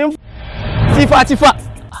nítòsí ń tìfàtìfà.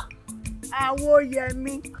 àwo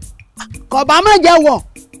yẹmi kọ̀bá má jẹ́ wọ̀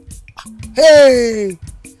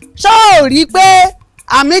ṣó ò rí pé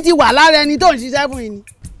àmì ti wà lára ẹni tó ń ṣiṣẹ́ fún yìí ni.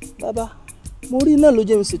 bàbá mo rí náà ló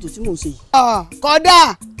jẹ́ mi ṣètò tí mò ń ṣe yìí. kódà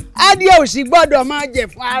adìẹ ò sì gbọ́dọ̀ máa jẹ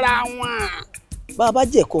fún ara wọn. bàbá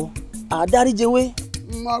jẹ̀kọ àdáríjẹwé.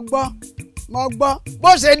 mo gbọ́ bó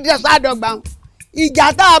ṣe dé sádọ́gba ìjà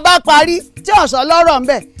tá a bá parí tí ọ̀sán lọ́rọ̀ ń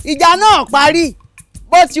bẹ̀ ìjà náà parí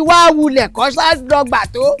bó ti wá wulẹ̀ kọ́ sádọ́gba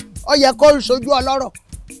tó ó yẹ kó sojú ọlọ́rọ̀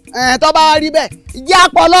tó bá rí bẹ́ẹ̀ ìjà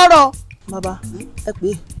pọ̀ lọ́rọ̀. bàbá ẹ pè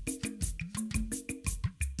é.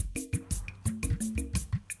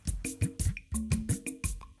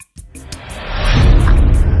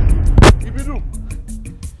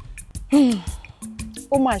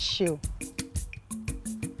 ó mà ṣe o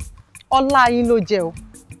ọlá yín ló jẹ o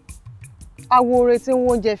awore tí ń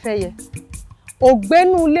wóúnjẹ fẹ́ yẹ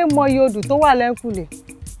ògbénú ilé mọyì odù tó wà lẹ́ńkùlé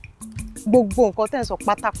gbogbo nǹkan tẹ́ ń sọ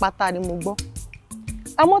pátápátá ni mo gbọ́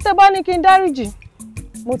àmọ́ tẹ́ bá ní kí n dáríjì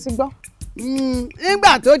mo ti gbọ́.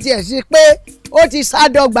 nígbà tó tiẹ̀ sí pé ó ti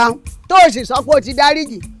sádọ́gba tó sì sọ pé ó ti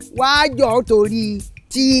dáríjì wàá jọ torí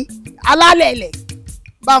ti alálẹ̀lẹ̀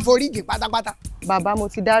bá foríjì pátápátá. bàbá mo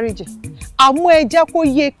ti dáríjì àmọ́ ẹ jẹ́ kó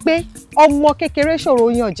yé pé ọmọ kékeré ṣòro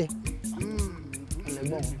yàn jẹ.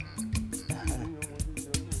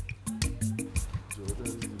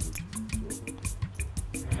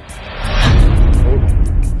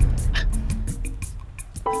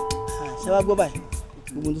 wá gbọ́ báyìí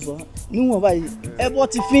gbogbo tó sọ níwọ̀n báyìí ẹbọ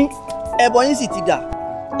ti fín ẹbọ yín sì ti dà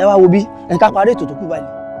ẹ wá wo bí ká parí ètò tó kù báyìí.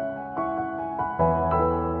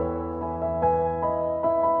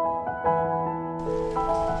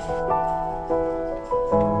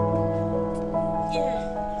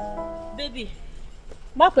 baby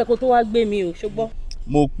má pẹ́ kó tó wá gbé mi o ṣùgbọ́n.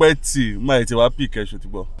 mo pẹ́ tí máa ti wá pì kẹ́sù ti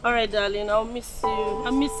gbọ́. All right, darling, I'll miss you.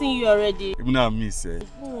 I'm missing you already. Even now I miss ẹ.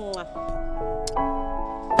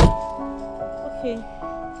 Okay.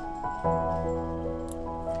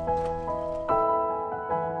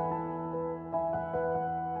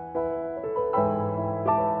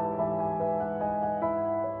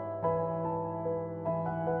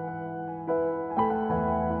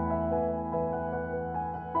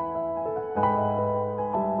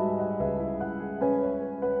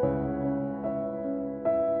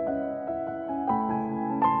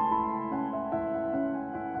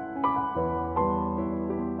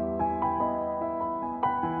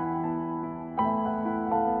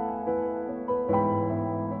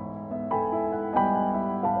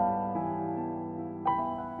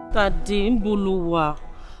 Tàdé ń bo ló wà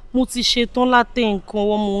mo ti ṣetán látẹ nǹkan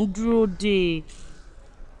wọn mò ń dúró dè.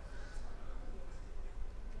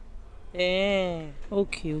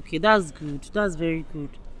 Okay, that's good, that's very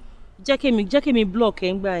good. jẹ́ kí mi block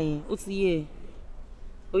ẹ̀ ń gbà yẹn ó ti yé ẹ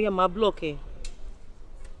ó yẹ máa block ẹ̀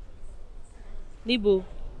níbo.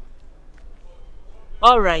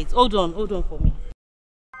 All right, hold on for me.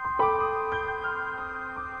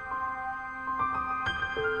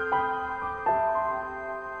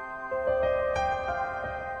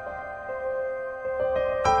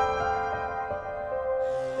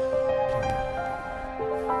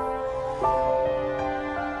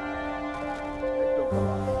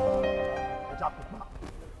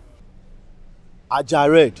 Ajá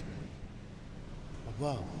red.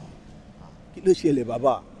 Bàbá, kí ló ṣẹlẹ̀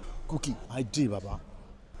bàbá? Cookie, I did bàbá.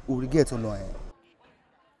 Orí gẹ̀ tó lọ ẹ̀.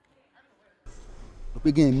 Lọ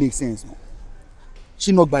pé gẹ̀ make sense mọ́. Ṣé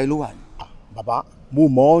iná gba ìlú wà ní? Bàbá, mo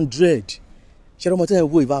mọ̀ 100. Ṣé ọmọ tẹ́ ẹ̀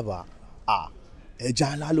wò yìí bàbá? Ẹja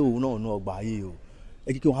ńlá lòun náà nú ọgbà yìí o.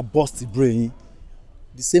 Ẹ kí wọ́n bust brain yín.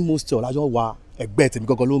 The same hostel lájọ́ wa ẹgbẹ́ tèmi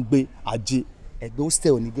gangan ló ń gbé Ajé. Ẹgbẹ́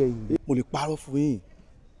hostel ní gẹ̀yìn. Mo lè parọ́ fún yín.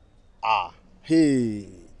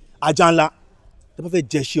 Ajá ńlá tẹ́ bá fẹ́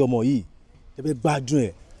jẹ́ ṣé ọmọ yìí tẹ́ fẹ́ gbádùn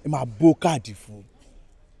ẹ̀ ẹ máa bó káàdì fún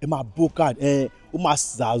ẹ máa bó káàdì ó máa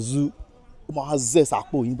ṣàzú ó máa zẹ̀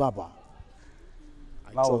sápò yín bàbá.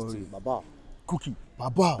 Bàbá Cookie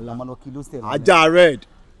bàbá ajá red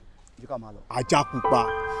ajá pupa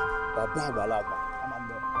bàbá àgbàlagbà.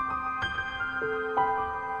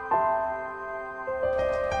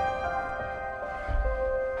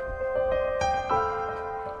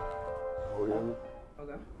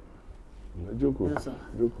 Jókòó.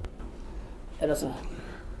 Ẹ lọ sọ.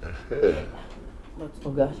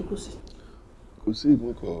 Ọ̀gá ṣé kò sí? Kò sí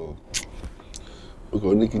mo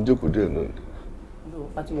kàn ní kí n jókòó díẹ̀ náà ni.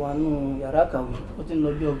 A ti wà nù yàrá kàwé ó ti ń lọ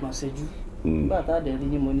bí 30 ìṣẹ́jú. Nígbà tá a dẹ̀ rí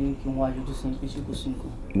ni mo ní kí n wá yọjú sí pé ṣé kò sí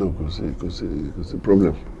nǹkan. No kò sí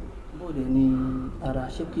problem. Bóde ni ara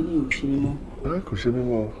ṣé kí ni ò ṣe mí mọ́? Kò ṣe mí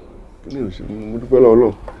mọ́ kí ni ò ṣe mí mọ́ mo dúpẹ́ lọ́wọ́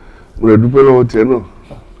Ọlọ́run mo rẹ̀ dúpẹ́ lọ́wọ́ tiẹ̀ náà.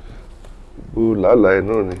 Bó làálàá ẹ̀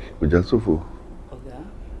náà ni kò já sófo. Ọ̀gá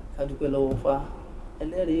ká dúpẹ́ lọ́wọ́ fa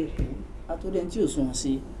ẹlẹ́rìí èké atúndẹ̀ tí ò sunwọ̀n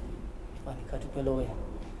sí wà ní ká dúpẹ́ lọ́wọ́ ẹ̀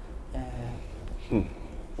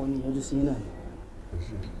wọ́n ní ìyọjú sí náà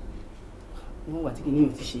wọ́n wà tí kìíní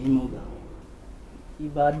ò ti ṣe yín mọ́ ọ̀gá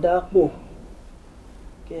ìbá dápọ̀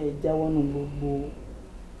kẹ́ ẹ jáwọ́ nù gbogbo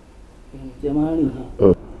ìrìn tẹ máa ń rìn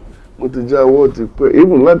yẹn. Mo ti jáwọ́ ti pẹ́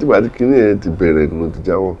even láti bá ti kìíní ẹ̀ ti bẹ̀rẹ̀ ni mo ti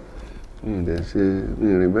jáwọ́ mi ì dẹ̀ ṣe mi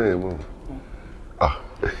ì rìn bẹ́ẹ̀ mọ́.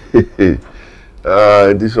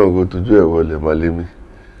 Edition kò tójú ẹ̀ wọlé máa lé mi.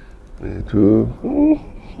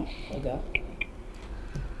 Ọ̀gá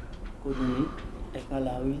kò dùn mí ẹ̀kan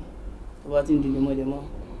làwí tó bá ti ń di lemọ́lemọ́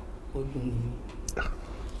ó dùn mí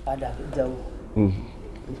padà jáwọ́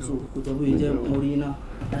so kò tọ́ bóyá jẹ́ mo rí náà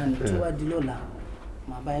láàrin tó wá di lọ́la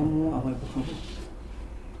màá bá yín mú àwọn ìbùkún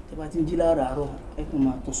tó bá ti ń jí láàárọ̀ ẹkùn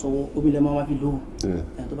máa tó sọ́wọ́ omi lẹ́ máa wá fi lò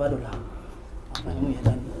ẹ̀ tó bá dọ̀la àbáyé mú yẹn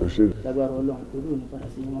dání lágbára Ọlọ́run orí òní padà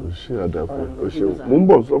sí yín mọ́. O ṣe àdàpọ̀ o ṣe mo ń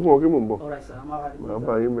bọ̀ sọ fún ọ kí mo ń bọ̀ màá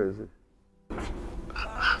bá yín bẹ̀rẹ̀ sí.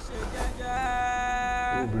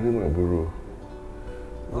 Obìnrin mà burú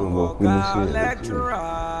o mọ̀ pé mo ṣe ẹ̀ tí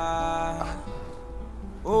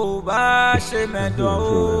ó bá ṣe mẹ́dọ̀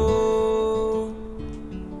o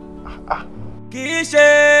kì í ṣe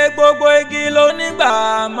gbogbo igi ló nígbà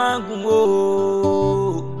máa gùn o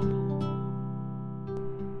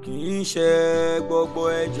kì í ṣe gbogbo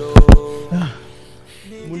ẹjọ́.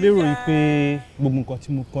 Mo lérò yìí pé gbogbo nǹkan tí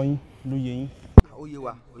mo kọ́ yín ló yé yín. Ó yé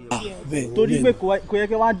wa. Torí pé kò yẹ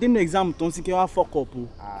kí wọ́n á dénú exam tó ń sin kí wọ́n á fuck up o.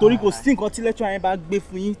 Torí kò sí nǹkan tí lecturer yẹn bá gbé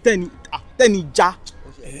fún yín tẹ́ni já.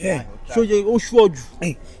 Ṣóye ó ṣú ọ̀jù.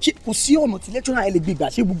 Ṣé kò sí ọ̀nà tí lecturer yẹn lè gbé gbà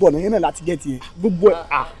ṣé gbogbo ọ̀nà yẹn náà láti gẹ̀ tiẹ̀. Gbogbo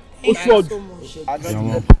ó ṣú ọ̀jù.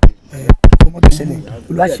 Ọmọ tó ṣẹlẹ̀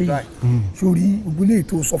olùwàṣẹ yìí sórí gbogbo ilé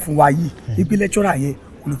tó sọ fún wa yìí ibi lecturer yẹn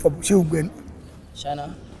olùfọ̀bù ṣé o gbẹ. Ṣáná ó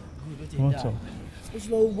ti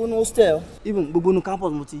lọ gbogbo ní hostel even gbogbo ní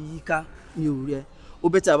campus mo ti yí ká mi ò rí ẹ ó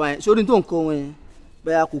bẹ́ tàbá yẹn sórí tó ń kọ́ wọn yẹn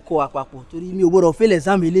bẹ́ẹ̀ kò kọ́ àpapọ̀ torí mi ò gbọ́dọ̀ fail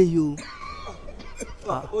exam eléyìí o.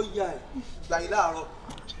 Ó yá ẹ̀ gbàyìn láàárọ̀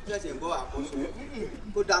ṣẹ̀ṣẹ̀ ń bọ́ àkóso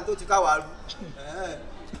kó dáa tó ti ká wàá rú.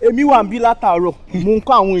 Èmi wà ń bí látàárọ̀ mo ń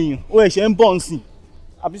kọ́ àwọn èèyàn ó ẹ̀ṣẹ̀ ń bọ̀ ń sìn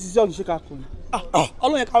àbí sísẹ́ ọ̀gì ṣe ká kọ́ ni.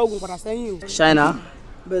 Ọlọ́run yẹn ká ogun padà sẹ́yìn o. Ṣáínà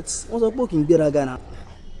but wọ́n sọ pé kì í gbéraga náà.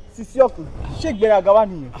 Sisi ọkùn ṣé ìgbéraga wà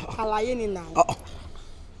nìyẹn. Àlàyé ni nà.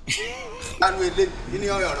 Lánàá ilé ní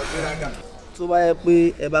ọ̀rọ̀ gbéraga. Tó bá yẹ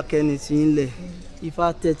pé ẹ bá kẹ́ni tí ń lẹ̀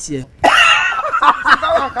ifá tẹ̀tì ẹ̀.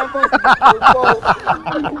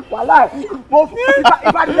 Wàhálà mo fi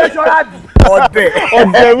ìbánilẹ́sọ̀rọ̀ àbí.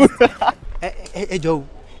 Ọ̀dẹ̀ wù. Ẹ jọ o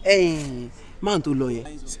máa tó lọ yẹn.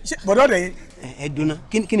 Bọ̀dọ̀ dẹ̀ yẹn. Ẹ dúná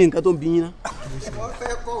kí ni nǹkan tó ń bí yín ná. Wọ́n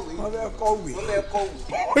fẹ́ kọ̀wé.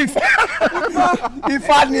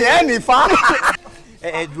 Ifá ni ẹ ní ifá.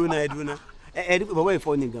 Ẹ dúná ẹ rí pé bàbá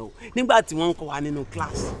ìfọ nìkan o nígbà tí wọ́n ń kọ́ wa nínú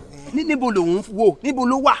kíláàsì níbo lòun wò níbo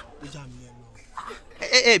ló wà.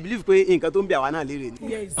 Ẹ believe pé nǹkan tó ń bí àwa náà léèrè ni.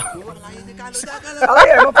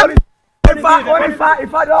 Aláyẹ̀ ló fọ́ ní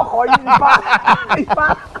ifá ní ọkọ̀ yìí ifá.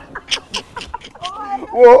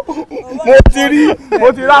 Mo ti rí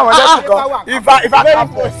àwọn ẹlẹ́sìn kan ifá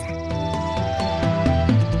campus.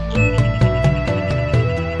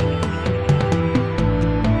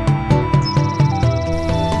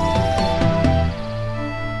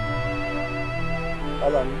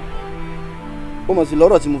 Bàbá mi ó mọ̀ sí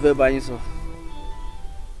lọ́rọ̀ tí mo fẹ́ bá yín sọ.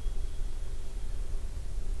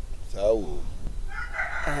 Sáwò.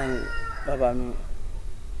 Bàbá mi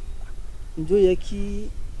ǹjọ́ yẹ kí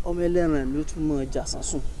ọmọ ẹlẹ́ran mi ó tún mọ ọjà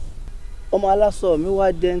sánsùn ọmọ aláṣọ mi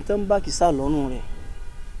wá dẹni tó ń bá kìsà lọ́rùn rẹ̀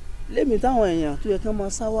lémi táwọn èèyàn tó yẹ kí wọ́n máa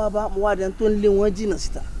sá wá bá mo wá dẹni tó ń lé wọn jìnnà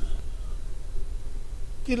síta.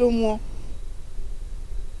 Kí ló mú ọ?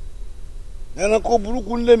 Ẹranko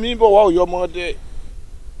burúkú ń lé mi bọ̀ wá òyọ́ ọmọdé.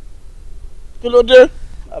 Kí ló dé?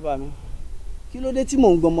 Bàbá mi kí ló dé tí mò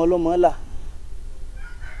ń gbọmọ ọlọ́mọ là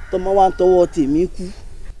tọmọ wa ń tọwọ́ tèmi kú.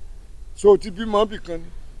 Ṣé o ti bímọ bìkan ni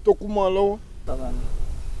tó kú mọ́ ọ lọ́wọ́? Bàbá mi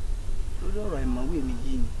lórí ọ̀rọ̀ ìmọ̀wé mi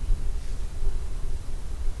yìí ni.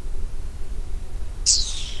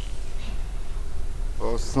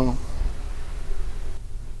 Ọ̀sán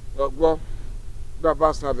ọgbọ́n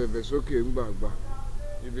bàbá sàbẹ̀bẹ̀ sókè ń gbàgbà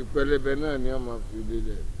ibi pẹlẹbẹ náà ni wọ́n máa fi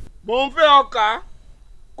lélẹ̀. Mo ń fẹ́ ọkà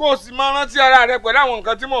kó o sì máa rántí ara rẹ pẹ̀lú àwọn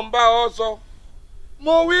nǹkan tí mò ń bá ọ sọ.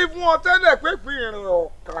 Mo wí fún ọ tẹ́lẹ̀ pé ìrìn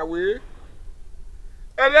ọ̀kàwé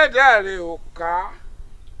ẹlẹ́dàá rẹ ò ká.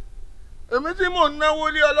 Èmi tí mò ń náwó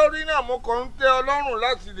lé ọlọ́rí náà mo kàn ń tẹ́ ọlọ́run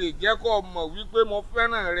láti lè jẹ́ kó o mọ̀ wípé mo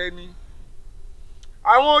fẹ́ràn rẹ ni.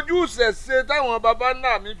 Àwọn ojúṣẹ̀ṣe táwọn baba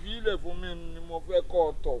ńlá mi fi ilẹ̀ fún mi ni mo fẹ́ kọ́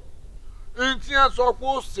ọ tọ̀. Ní tí wọ́n sọ pé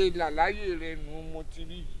ó ṣe làláyé rẹ nù mo ti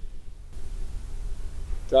rí.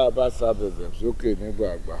 Tá a bá sábẹ̀bẹ̀ sókè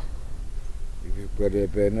nígbàgbà ibi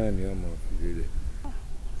pẹlẹbẹ náà ni ọmọ fi lélẹ̀.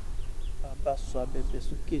 Bàbá sọ abẹ̀bẹ̀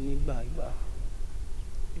sókè nígbàgbà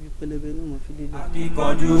ibi pẹlẹbẹ náà mo fi lélẹ̀.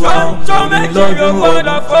 Akíkanjú wa sọmi lójú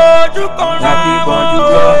padà fojú kan rán. Akíkanjú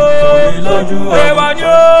wa sọmi lójú ọ̀hún.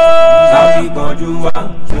 Akíkanjú wa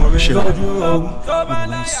sọmi lójú ọ̀hún.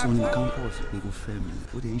 Ọmọ sọ ní campus pé kò fẹ́ mi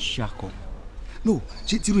ó dẹ̀ ń ṣàkọ. No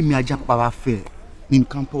ṣé tí irú mi ajá para fẹ́ nínú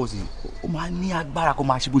campus yìí ó máa ní agbára kó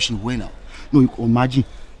máa ṣe bó ṣe wẹ̀ náà. No you can imagine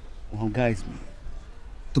one guys mi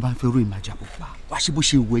tó bá ń fẹ́ irú ìmájà pupa wá ṣe bó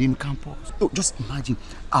ṣe wẹ̀ nínú campus. No just imagine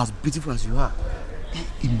as beautiful as you are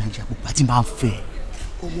ìmájà pupa tí máa ń fẹ́.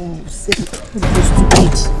 Ọmọ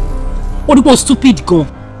stupid. Ó ní kó stupid gan.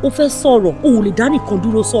 Ó fẹ́ sọ̀rọ̀ ó ò lè dá nìkan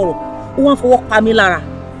dúró sọ̀rọ̀ ó wá ń fọwọ́ pa mí lára.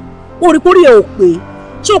 Ó rí pórí ẹ̀ ò pé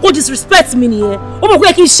ṣé o kò disrespect mi nìyẹn ó mọ̀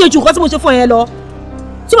pé kí n ṣe ju nǹkan tí mo ṣe fún ẹ lọ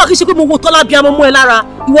tí wàá kí n ṣe pé mo wo tọ́lá bí amọ́ mọ́ ẹ lára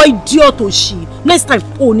ìwọ idiot òṣì next time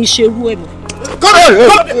ò ní ṣe irú ẹ̀ mọ́.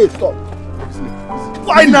 Hey, stop.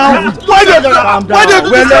 Why now? Why do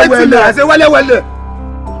this thing? I say wẹ́lẹ́wẹ́lẹ́.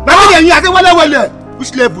 Bàbá yẹn yín I say wẹ́lẹ́wẹ́lẹ́.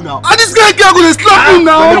 Which level now? And this guy go dey slap you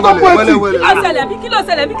now. Kí ló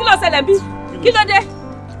ṣẹlẹ̀ bí kí ló dé.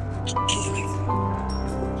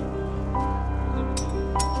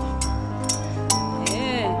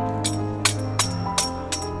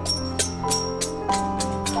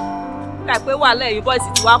 dà pé wà lẹ́yìn bọ́ọ̀sì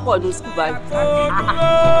tí wàá pọ̀ ní skul báyìí.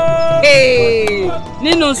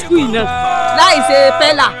 Nínú skul náà láì ṣe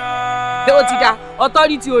pẹ́là ó ti da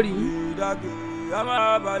authority orí yìí.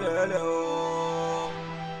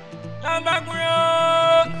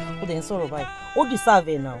 Ó dẹ̀ ń sọ̀rọ̀ báyìí ó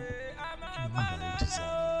deserve ẹ̀ náà.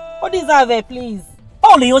 Ó deserve ẹ̀ please.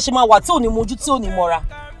 Báwo lèèyàn ṣe máa wà tí ò ní mojú tí ò ní mọ́ra?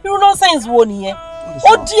 Irú nonsense wo nìyẹn?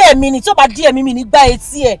 Ó díẹ̀ mi ni tí ó bá díẹ̀ mi ní gbá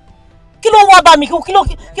etí ẹ̀. Kí ló ń wá bá mi kí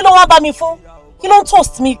ló ń wá bá mi fún? Kí ló ń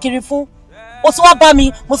toast mi kiri fún? Ó ti wá bá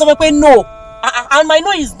mi mo sọ pé no and my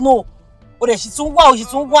no is no. Ó dẹ̀ sì tún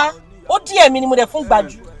wá ó díẹ̀ mi ni mo dẹ̀ fún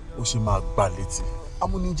gbàjú. Ó ṣe máa gbà létí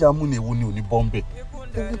amúníjà amúnẹ̀wò ni ò ní bọ́m̀bẹ̀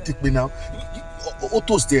ó ti pé náà ó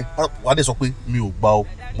toast ẹ wàá dẹ̀ sọ pé mi ò gbà ó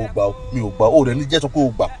mo gbà ó mi ò gbà ó rẹ̀ ní jẹ́ sọ pé ó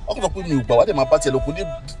gbà ó kọ́ sọ pé mi ò gbà wàá dẹ̀ máa bá tiẹ̀ lọ kó ní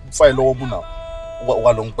fa ẹ lọ́wọ́ mú náà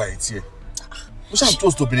wà lọ ń gba etí ẹ̀ mo ṣáà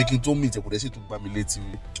toast obìnrin kí n tó mí ìtẹ̀kù rẹ̀ sì tún gbà mí létí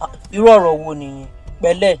mi. Irú ọ̀rọ̀ wo nìyẹn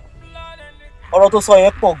pẹ̀lẹ́ ọ̀rọ̀ tó sọ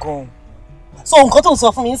yẹn pọ̀ gan-an so nǹkan tó ń sọ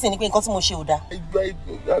fún mi nísìnyí ni pé nǹkan tí mo ṣe ò dáa.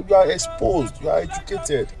 You are exposed, you are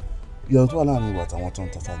educated. Ìyàwó tó wà láàrin ìwà àtàwọn tó ń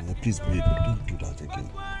tata nìyẹn please babe don't do that again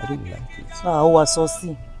I don't like it. Ó wà sọ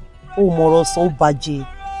sí ó mọ̀rọ̀ sọ ó bàjẹ́.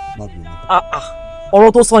 Má bínú.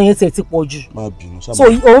 Ọ̀rọ̀ tó sọ yẹn tiẹ̀ ti pọ̀ jù. Má bínú. So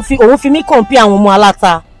òun fi mí compare àwọn ọmọ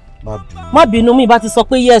aláta. Má bínú mi bá ti sọ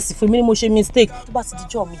pé yes fún mi ni mo ṣe mistake. Tó bá ti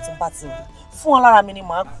dijọ́ mi tí n bá ti rí fún ọ lára mi ni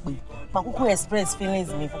màá pè màá kúkú express feelings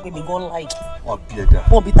mi fún pé mi gan like. Wọ́n bí ẹ dá.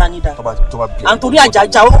 Wọ́n bí ta ní dá. Tó bá bí ẹ dá. Àǹtorí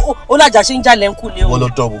àjàjà ó lájà ṣe ń jalè ń kulè o. Wọ́n lọ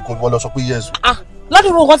dọ̀bù kó wọ́n lọ sọ pé yes.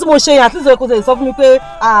 Lọ́dún nǹkan tí mo ṣe yàn àti ìṣòro kò tẹ̀ sọ fún mi pé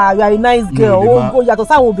you are a nice girl ó yàtọ̀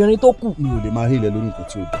sáwọn obìnrin tó kù. Mi ò lè máa hílẹ̀ lórí nǹkan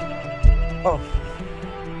tí ó dá.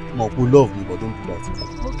 Mo kò love me but don't do that.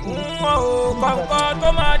 Kọ̀ǹkọ̀ tó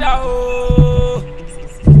máa dà o.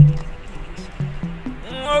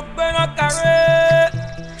 Mo gbéná kárẹ́.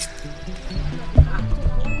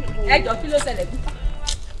 Ẹ jọ kí ló ṣẹlẹ̀ bí?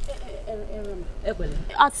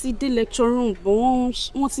 A ti dé lecture room but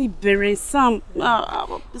wọ́n ti bẹ̀rẹ̀ exam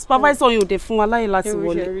supervisor yóò dẹ̀ fún wa láyè láti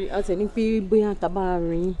wọlé. A tẹ̀ ní pé bóyá tàbá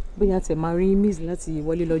rìn bóyá tẹ̀ máa rí miss láti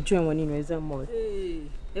wọlé lọ́jọ́ ẹ̀wọ̀n nínú exam hall.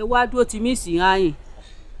 Ẹ wá dúró ti miss ráyìn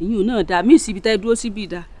ìyún náà dá miss ibi tẹ́ dúró síbi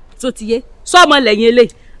dá tó ti yé sọ́mọ lẹ́yìn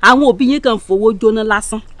eléyìí àwọn òbí yín kàn fowó jóná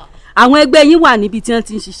lásán àwọn ẹgbẹ́ yín wà níbi tí wọ́n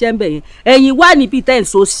ti ń ṣiṣẹ́ ń bẹ̀ yẹn ẹ̀yin wà níbi tẹ́ ń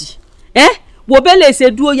sọ́ọ̀sì wò bẹ́ẹ̀ lè ṣe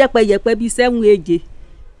dúró yẹpẹyẹpẹ bíi sẹ́wọ̀n èje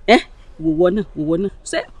wòwọ́ náà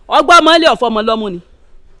ṣé ọgbọ́n ọmọ ilé ọ̀fọ́ ọmọ lọ́mú ni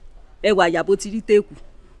ẹwà àyàbó ti rí téèkù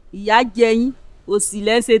ìyá jẹ yín òsì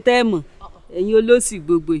lẹ́sẹ̀ tẹ́ẹ̀mọ̀ ẹ̀yin olóòsì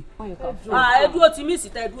gbogbo yìí. Ẹ dúró ti míìsì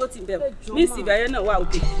tẹ́ ẹ dúró ti bẹ̀rẹ̀ míìsì ìbẹ̀rẹ̀ náà wà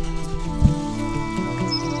òkè.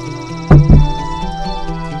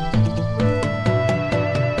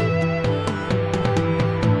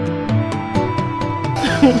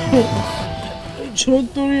 Ẹjọ́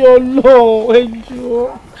torí Ọlọ́run ẹjọ́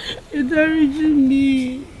ìdáríjì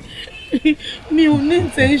mi ò ní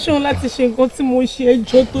intention láti ṣe nǹkan tí mo ṣe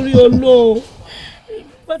ẹjọ́ torí Ọlọ́run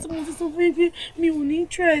ìgbà tí mo ti sọ fún yín pé mi ò ní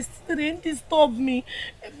interest they didn't disturb me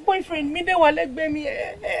boyfriend mi dẹ̀ wà lẹ́gbẹ̀ẹ́ mi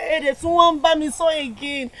ẹ̀ẹ́dẹ̀ tí wọ́n ń bá mi sọ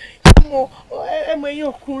again ẹmọ ẹ̀yin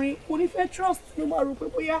ọkùnrin kò ní fẹ́ trust ló máa rò pé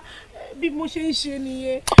bóyá bí mo ṣe ń ṣe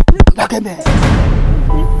nìyẹn. dákẹ́mẹ̀.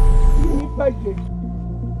 mi bàjẹ́.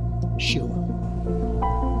 ṣé o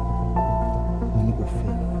mo ní kò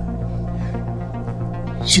fẹ́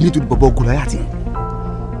ṣe nítorí bọ̀bọ̀ Gòláyátì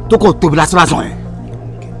tó kọ̀ tóbi lásán ẹ̀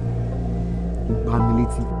bá mi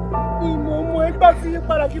létí. ìmọ̀ ọmọ ẹgbà tí yín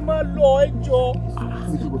padà kí n máa lọ ẹjọ́.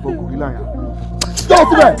 nítorí bọ̀bọ̀ Gòláyà. tọ́lá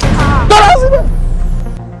síbẹ̀ tọ́lá síbẹ̀.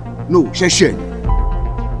 no ṣẹ̀ṣẹ̀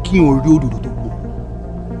kí n rí òdòdó tó pọ̀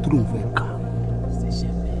tó lóun fẹ́ ká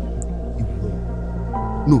ìwọ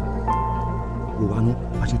no wò wá ná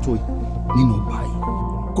àṣetọ́ yìí nínú ọgbà yìí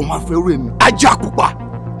kò máa fẹ́ rú èmi ajá pupa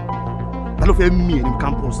ta ló fẹ́ mí ẹ̀ ní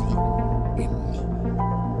campus yìí èmi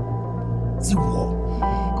tí wọ́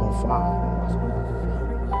kàn fà á.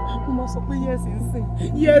 mo máa sọ pé yes nsìn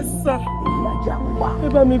yes sir ẹ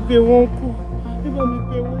bá mi bẹ̀ wọ́n kú ẹ bá mi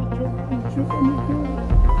bẹ̀ wọ́n ìjọ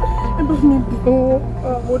ẹ bá mi bẹ̀ wọ́n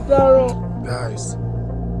mo dáràn. guys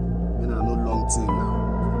been a no long thing now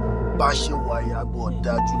bá a ṣe wà yà gbọ́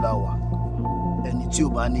dájú láwà ẹni tí ò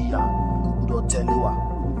bá níyà kò gbọ́dọ̀ tẹ̀lé wa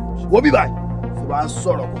wọ́n bí báyìí tí wàá ń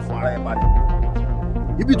sọ̀rọ̀ kó fún ara ẹ̀ balẹ̀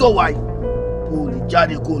ibi tó wà yìí kò lè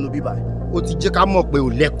jáde kó nu bí báyìí ó ti jẹ́ ká mọ̀ pé ò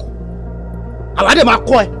lẹ́kọ̀ọ́ àwádìí máa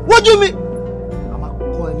kọ́ ẹ wójú mi a máa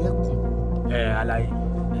kọ́ ẹ lẹ́kọ̀ọ́. Àlàyé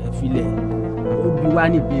filẹ̀ ó bi wá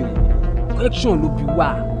ní ìbéèrè question ló bi wá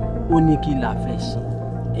ó ní kí la fẹ́ ṣe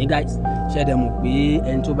ẹ̀yin guys ṣẹ̀dẹ̀ mọ̀ pé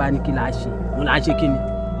ẹni tó bá ní kí la ṣe òun là ń ṣe kí ni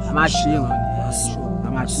a máa ṣe ìrànlẹ́ a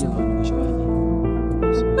máa ṣe ìrànlẹ́ bó ṣe wà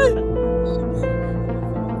ní.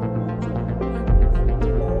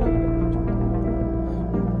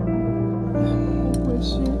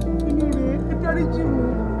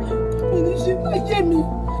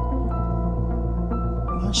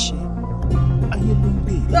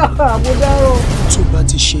 mo dárò. tó bá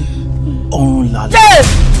ti ṣe ọrùn lálẹ́. Yes,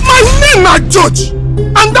 my name na Judge,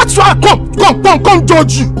 and that's why I come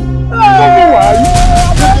judge you.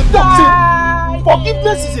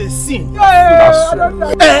 Forgiveness is a sin.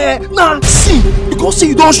 Nah, sin because say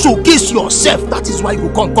you don't showcase yourself. That is why you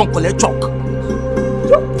come collect chalk.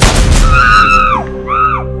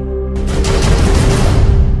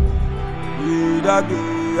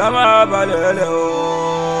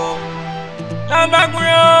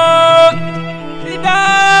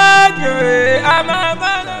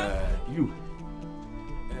 You,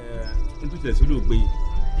 n tó ṣẹlẹ̀ sórí ògbé yìí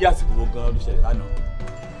bí àsìkò wo gan-an ló ṣẹlẹ̀ lánàá.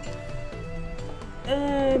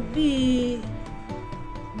 Bíi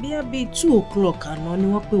 2 o'clock àná ni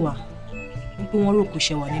wọ́n pè wá wípé wọ́n rò kó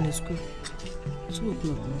ṣe wà nínú school. 2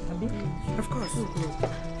 o'clock àbí? Of course. 2 o'clock.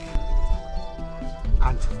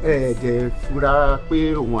 And ẹ̀ẹ́dẹ̀ fura pé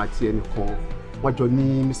òun àti ẹnìkan wọ́n jọ ní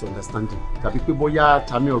misunderstanding tàbí pé bóyá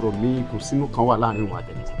tàmí ọ̀rọ̀ mi kò sínú kan wà láàrin òun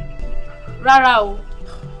àtẹnìkan. Rárá o,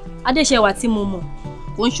 Adéṣẹwà tí mo mọ̀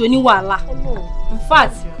kò ń ṣe oníwàhálà. In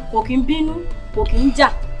fact, kò kí ń bínú, kò kí ń jà.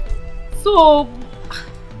 So,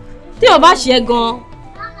 tí o bá ṣe gan,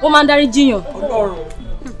 ó máa ń dárí jiyàn. Ọlọ́run.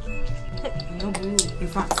 In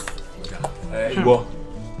fact. Ìwọ,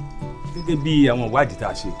 gẹ́gẹ́ bí àwọn ìwádìí tá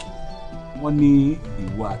a ṣe, wọ́n ní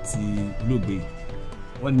ìwọ àti olóògbé,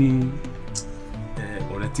 wọ́n ní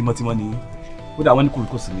ọ̀rẹ́ tímọ́tímọ́ ni, kódà wọ́n ní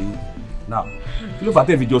kòríkòsì ní náà. Kí ló fà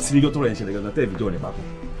tẹ́ fi jọ sí níjọ́ tó rẹ̀ ń ṣẹlẹ̀ gangan tẹ́ fi jọ rẹ̀ papọ̀?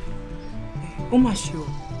 Ó mà ṣe o,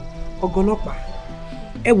 ọ̀gọ̀lọ́pàá,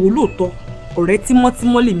 ẹ wò lóòótọ́ ọ̀rẹ́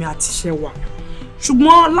tímọ́tímọ́ lèmi àti Ṣẹwà.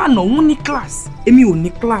 Ṣùgbọ́n lánàá òun ní class, èmi ò ní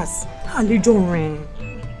class, àlejò rìn.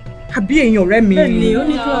 Àbí èèyàn ọ̀rẹ́ mi. Bẹ́ẹ̀ni, ó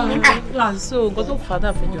ní class, so nǹkan tó fà á dà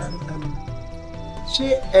fẹjọ́. Ṣé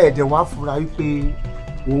ẹ̀ẹ́dẹ̀ wá fura wípé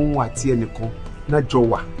òun àti ẹnìkan náà jọ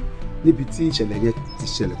wà níbi tí ìṣẹ̀lẹ̀ yẹn ti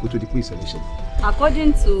ṣẹlẹ̀ kó tó di pé ìṣẹ̀lẹ̀ ṣẹlẹ̀?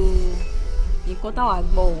 According to nǹkan táwa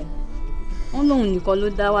gbọ́ o, wọ́n lóun nìkan ló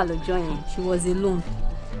dá wà lọ́jọ́ yẹn. She was alone.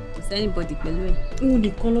 Kò sí anybody pẹ̀lú ẹ̀. Òun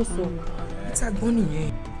nìkan ló sọ. Ìta gbọ́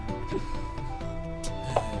nìyẹn.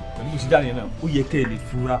 Pẹ̀lú ìṣẹ́jà yẹn náà, ó yẹ kẹ́ ẹ lè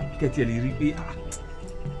fura, kẹ́ ẹ lè rí pé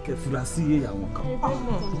kẹ́ ẹ fura sí àwọn kan.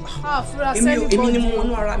 Èmi ni mo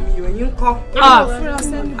wọnú ara mi yọ, ẹ̀yin ńkọ́?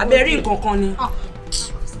 Abẹ́rí nǹkan kan ni.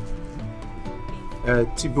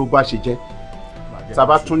 Tí bó bá ṣe jẹ́, tá a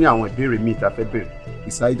bá tún ní àwọn ìbéèrè míì tá a fẹ́ béèrè,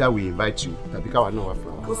 it's either we invite you tàbí káwa náà wá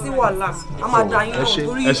fún wa. Kò sí wàhálà, a máa dá yín lọ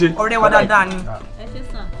torí ọ̀rẹ́ wa dáadáa ni.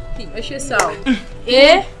 Ẹ ṣé sà o.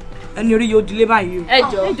 Ẹni orí yóò dilé báyìí o.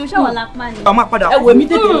 Ẹjọ́ ṣáwà lápá ni. A máa padà. Ẹ wo èmi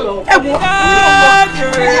tètè lọ. Ẹ wo.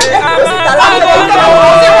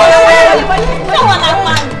 Ṣáwà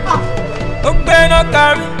lápá ni. Ó gbéná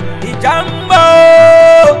kárí ìjà ń bọ̀.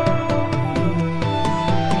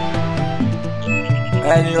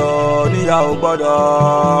 Ẹni ò níyàwó gbọ́dọ̀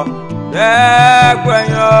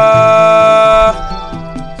lẹ́gbẹ̀yàn.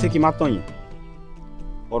 Ṣé kí n má tàn yín?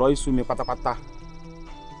 Ọ̀rọ̀ yìí sú mi pátápátá.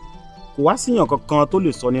 Kò wá síyàn kankan tó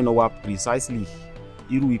lè sọ nínú wa precisely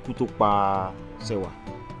irú ikú tó pa Ṣẹwà.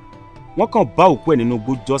 Wọ́n kàn bá òkú ẹ̀ nínú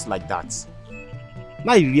igbó just like that.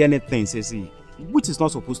 Láì rí anything ṣe sí, which is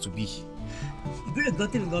not supposed to be. Ìbéèrè gan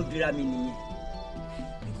tèmi gan bira mi nìyẹn.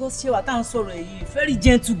 Because Ṣẹwà tá à ń sọ̀rọ̀ yìí very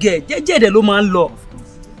gentle girl, jẹ́jẹ́ dẹ̀ ló máa ń lọ.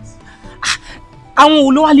 Àwọn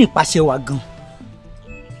olówó lè pa Ṣẹwà gan.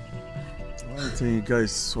 Why are you telling you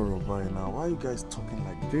guys sọ̀rọ̀ báyìí now? Why are you guys talking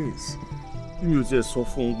like this? Mi ò tiẹ̀ sọ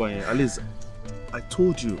fún un gbà yẹn. At least I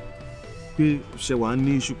told you pé Ṣẹwà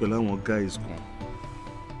ní issue pẹ̀lú àwọn guys kan.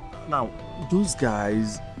 Now those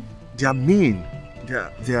guys, they are mean. They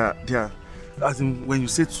are as in when you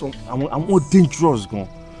say some, I'm more dangerous gan.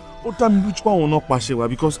 Ó dá mi lójú pé àwọn náà pa Ṣẹwà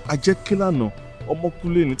because ajẹ́ kílà náà ọmọ kú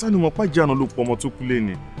lé ní. Tani mo pa ìjà náà ló pọ̀ ọmọ tó kú lé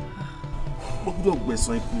ní. Mo gbọ́dọ̀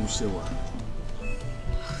gbẹ̀san ikú Ṣẹwà.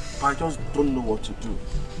 I just don't know what to do.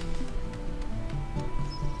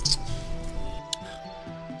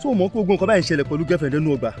 So mo kó ogun nǹkan báyìí ṣẹlẹ̀ pẹ̀lú girlfriend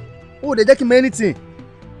nínú ọgbà. Ó dẹ̀ jẹ́ kí n mọ anything.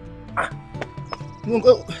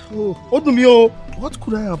 Ó dùn mí o. What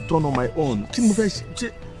could I have done on my own? Kí ni mo fẹ́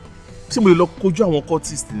ṣe mo lè lọ kojú àwọn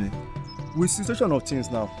cultists ni? With situation of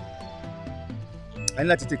things now, I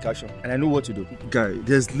need to take action and I know what to do. Guy,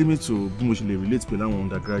 there's limit to bí mo ṣe lè relate pẹ̀lú àwọn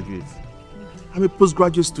undergraduate. I'm a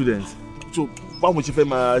postgraduate student. So báwo mo ṣe fẹ́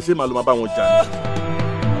máa lọ máa bá wọn jà ni?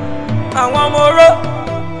 Àwọn ọmọ oró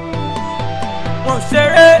wọn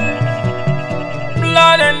ṣeré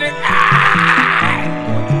blood and the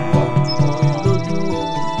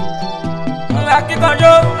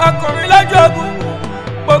Akinkaju ọkùnrin lójú ogun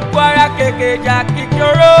gbogbo ara kèkèjà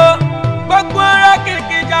kìkìrò gbogbo ara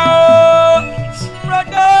kèkèjà o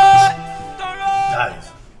rọdọ tọrọ. Guys,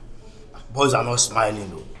 boys are not smiling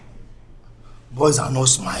though. Boys are not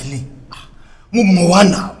smiling. Mo mọ̀ wá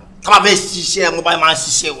náà. Tá bá fẹ́ ṣiṣẹ́ mo bá máa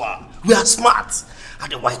ṣiṣẹ́ wa. We are smart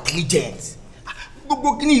and we are intelligent.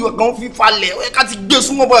 Gbogbo kíni ìwà kan fi falẹ̀ ó yẹ ká ti gbé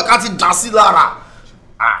súnmọ́ bọ́ ẹ ká ti dà sí lára.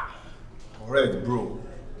 Correct, bro.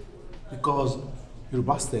 Because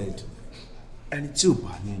Yorùbá said ẹni tí ò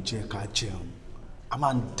bá ní jẹ́ ká jẹun a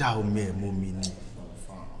máa ń dá omi ẹ̀ mú mi ni.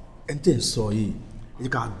 Ẹni tẹ́ sọ yìí ẹ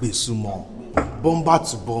ká gbé súnmọ́ bọ́mbà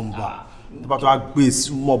tó bọ́mbà nígbà tó wá gbé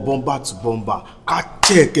súnmọ́ bọ́mbà tó bọ́mbà ká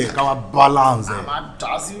check ká wá balance ẹ̀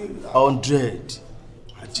 100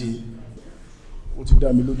 ajé. Ó ti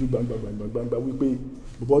dá mi lójú gbangba wípé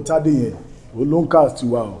bọ̀bọ̀ Tádé yẹn ó ló ń cast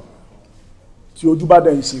wa o tí ojú bá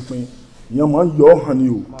dẹ̀ ń ṣe pin ìyẹn máa ń yọ ọ́ hàn ni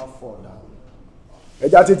o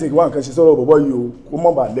ẹja tètè wá nǹkan ṣe sọ̀rọ̀ bọ̀bọ̀ yìí o kó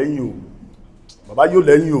mọ̀ bà lẹ́yìn o bàbá yóò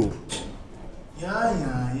lẹ́yìn o.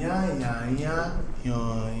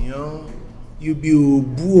 You be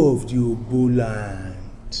Obu of the Obo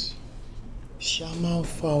land. Ṣá máa ń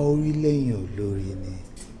fa orí lẹ́yìn olórí ni.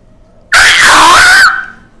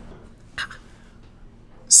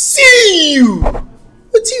 See you!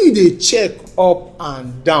 Wetin you dey check up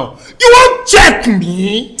and down? You wan check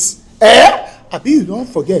me? Abi you don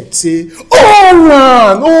forget say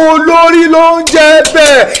Oran olórí ló ń jẹ́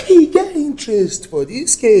bẹ́ẹ̀. He get interest for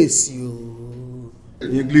this case you.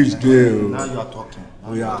 English dey o. Now you are talking.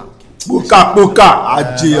 Oya. Pókàpókà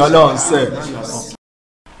ajé Ọlọ́run sẹ́.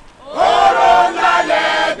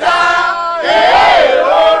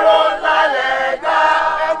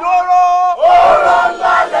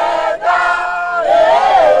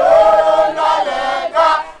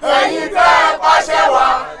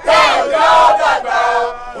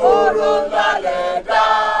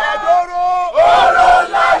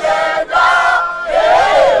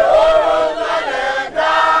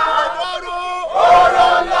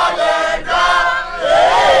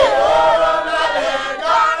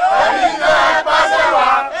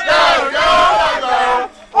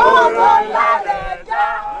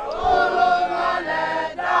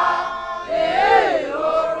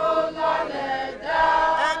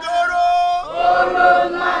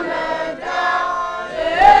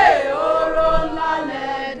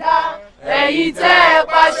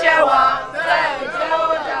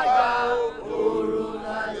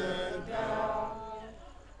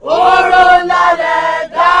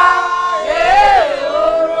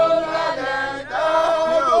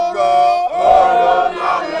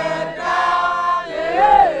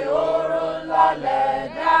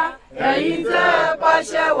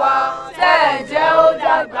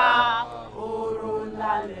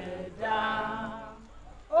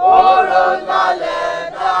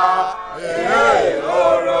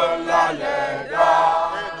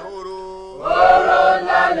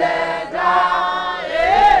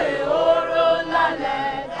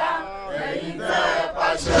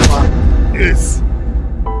 Yes.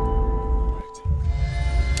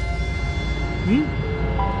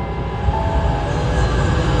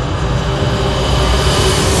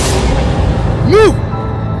 Move!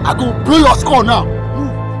 I go blow your skull now.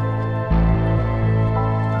 Move.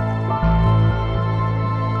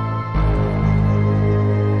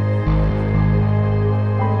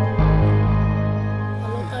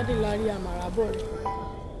 Alọ́tádé la rí àmàrà bọ̀ rẹ̀.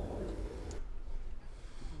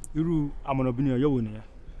 Irú àmọ̀nàbìnrin ọ̀yọ́ wo nìyẹn?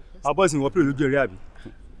 Àwọn boys ni wọ́n pèrè lójú ẹ̀rẹ́ àbí?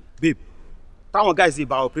 Babe, táwọn guys ṣe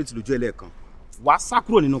bá operate lójú ẹlẹ́ẹ̀kan, wàá sá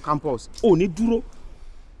kúrò nínú campus, ò ní dúró.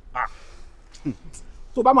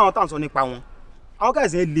 Tó bá máa wọn tàn sọ nípa wọn, àwọn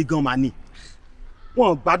guys yẹn le gan màní,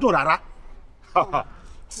 wọn gbádùn rárá.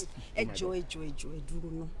 Ẹ jọ̀ọ́ ẹ dúró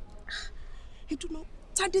náà. Ẹ dúró náà,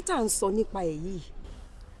 Tádé tá à ń sọ nípa ẹ̀ yìí.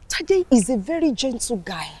 Tádé is a very gentle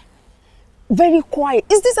guy, very quiet.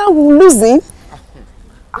 Is this how we lose him?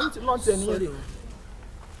 Sorry o.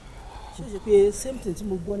 Ṣé ṣe pé same thing tí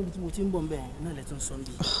mo gbọ́ níbi tí mo ti ń bọ̀ ń bẹ̀ náà lẹ́tún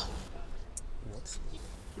Sunday.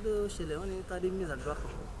 Kí ló ṣẹlẹ̀ wọ́n ní Tádé miss àdúrà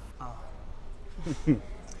kan?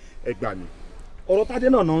 Ẹ gbà mí, ọ̀rọ̀ Tádé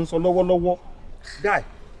náà ń sọ lọ́wọ́lọ́wọ́. Guy,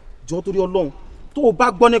 jọ torí Ọlọ́run, tó o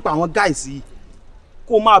bá gbọ́ nípa àwọn guys yìí,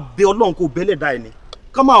 kó o máa bẹ Ọlọ́run kó o bẹ́lẹ̀ dá ẹni,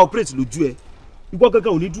 ká máa operate lójú ẹ, ìwọ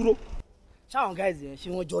gangan ò ní dúró. Ṣáwọn guys yẹn ṣé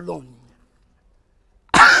wọ́n jọ lọ́run ni?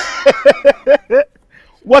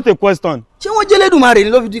 What a question. Ṣé wọ́n jẹ́ Elédùmarè ni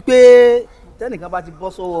ló fi di pé tẹ́nìkan bá ti bọ́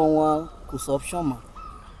sọ́wọ́ wọn kò sọ option mọ́?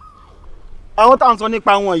 Àwọn tá à ń sọ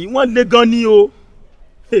nípa wọn yìí wọ́n le gan ni o.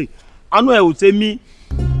 Àánú ẹ̀ ò ṣe mí.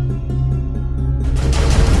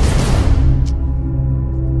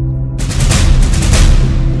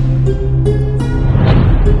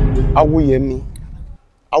 Awóyẹmí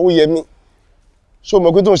ṣé o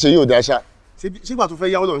mọ̀ pé tó ń ṣe yóò dáṣà sígbà tó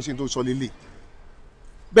fẹ́ yáwó lọ́run ṣe tó sọ lélẹ̀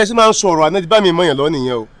bẹ́ẹ̀ sì máa ń sọ ọ̀rọ̀ àná bá mi mọ̀yàn lọ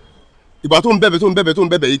nìyẹn o ìgbà tó ń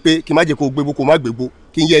bẹ̀bẹ̀ yìí pé kí n má jẹ́ kó gbégbó kó má gbégbó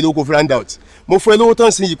kí n yẹ lówó kó fi round out mo fún ẹ lówó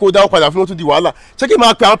tán sí yìí kó dáwọ́ padà fún mi tó di wàhálà ṣé kí n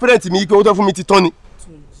máa pe àwọn parent mi pé owó tán fún mi ti tán ni.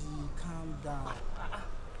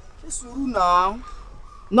 ṣé sùúrù náà.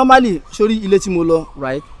 normally sórí ilé tí mo lọ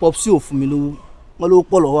right popsi ò fún mi lówó wọn lówó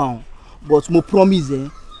pọ̀ lọ́wọ́ àwọn but mo promise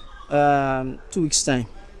 2 weeks time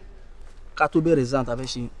ká tó bẹ̀rẹ̀ exam tàbí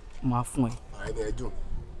ṣe máa fún ẹ.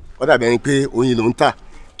 ó dàbí ẹni pé oyin ló ń tà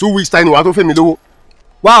 2 weeks time wàá tó fẹ́ mi lówó.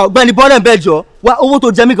 wá ọ̀gbẹ́ni bọ́dẹ̀ bẹ́ẹ̀ jọ wá owó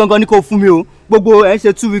tó jẹ mí gangan ni kò fún mi o gbogbo ẹ̀ ń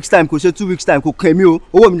ṣe 2 weeks time kò ṣe 2 weeks time kò kẹ́ mi o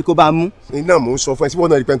owó mi ni kò bá mú. iná mò ń sọ fún ẹ sí wọn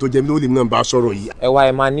náà rí pẹ́ẹ́n tó jẹ mí lówó lèmi náà bá sọ̀rọ̀ yìí. ẹ wá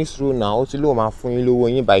ẹ máa ní sùúrù náà ó ti lóò máa fún yín lówó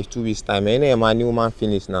yín by 2 weeks time ẹ̀yin náà ẹ máa ní woman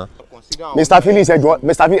finish náà. Mr. Phillips ẹ jọ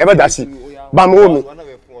Mr. Phillips ẹ bẹ dá sí bá mi wò mí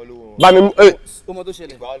bá mi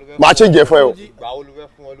máa ṣe jẹ fún ẹ o.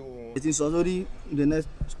 ètí sọ sórí the next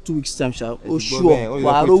 2 weeks time ṣá o ṣùọ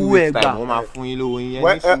wà á rówó ẹ gbà. wọ́n máa fún yín lówó yín.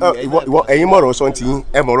 ìwọ ẹ̀yin mọ̀rọ̀ sọ ti yín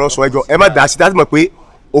ẹ mọ̀rọ̀ sọ ẹjọ́ ẹ má dá sí láti mọ̀ pé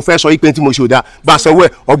o fẹ́ sọ yí pé tí mo ṣe ò dáa bá a sanwó ẹ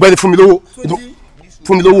ọ̀gbẹ́ni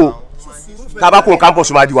fún mi lówó tabakun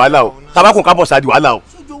campus máa di wàhálà o tabakun campus máa di wàhálà o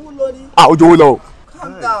ojú owó lọ o.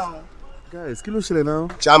 guys kí ló ṣẹlẹ̀ náà.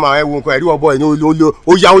 chama ẹ wo nǹkan ẹ̀rí ọ̀bọ ẹ̀ ní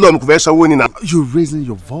ó yáwó lọ́ọ̀ mi kò fẹ́ sanwó ni na. you raising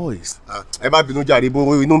your voice. ẹ má bínú jàre bó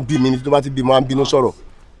inú bí mi tó bá ti bí mo máa ń bínú sọ̀rọ̀.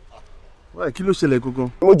 kí ló ṣẹlẹ̀ gangan.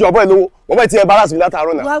 mo jẹ ọ̀bọ ẹ̀ lówó wọ́n bẹ̀ ti ẹ balance mi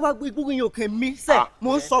látàárọ̀ náà. wá gbogbo yín òkè mi sẹ́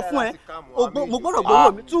mo ń sọ fún ẹ mo gbọ́dọ̀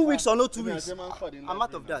gbowó mi 2 weeks or no 2 weeks I'm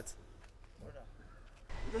out of that.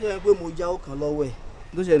 tó ṣe pé mo yáwó kan lọ́wọ́ ẹ̀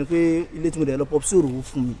tó ṣe pé ilé tí mo dẹ̀ lọ pọ̀ sí òrùwò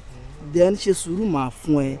fún mi then ṣe sùúrù máa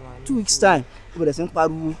fún ẹ 2 weeks time ó bẹ̀rẹ̀ sí ń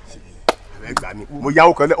pariwo. ẹ gbà mí mo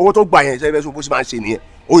yáwó kan lẹ owó tó gbà yẹn ṣe é bó ṣe máa ń ṣe nìyẹn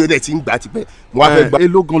owó yẹn ti ń gbà tipẹ́ mo wá fẹ́ gbà.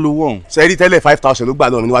 èló gan ló wọ̀n. sẹ́rí tẹ́lẹ̀ 5,000 ló gbà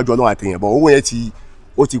lọ́wọ́ mi níwájú ọlọ́run àtẹ̀yìn bọ̀ owó yẹn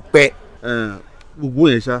ó ti pẹ́. gbogbo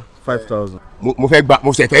yẹn ṣá 5,000. mo fẹ́ gbà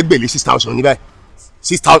mo sì fẹ́ gbèlè 6,000 ní báyìí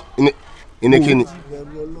 6,000 ní kíni.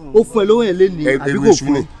 ó fún ẹ lówó yẹn lé ní àbí kò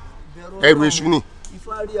fún ẹ. ẹrù èṣù ni.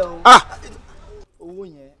 owó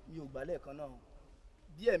yẹn mi ò gbà lẹ́ẹ̀kan náà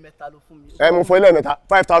bí ẹ̀mẹ́ta ló fún mi. mo fún ẹ lẹ́ẹ̀mẹ́ta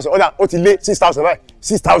 5,000 ọ̀dà ó ti lé 6,000 báyìí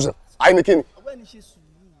 6,000 àyè ní kíni. ọgbẹ́ni ṣe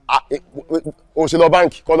sùúrù. o ṣe lọ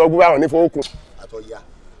báǹkì kọ́ lọ gbúgbà rán ní fowókun. àtọ̀yà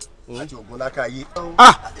àti ògùn lákàyé.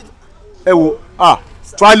 ẹ wo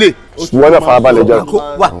tuale. wọ́n náà farabalẹ̀ jẹ́.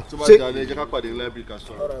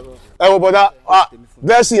 ẹ wo bọ̀dá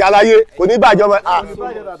blessing aláyé kò ní bàjẹ́ ọmọ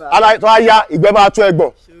aláyé tó á yá ìgbẹ́ bá tó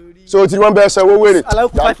ẹgbọ̀n so tí wọ́n bẹ ṣe owó wèrè. aláwọ̀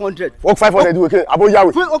 500. wọ́n 500 ìwé kéde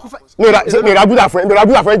àbóyáwé. mi ra gúdà fún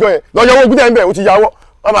ẹjọ́ yẹn lọ yọ owó gúdà ń bẹ̀ ó ti yáwọ́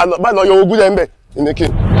bá lọ yọ owó gúdà ń bẹ̀ ìnìkè.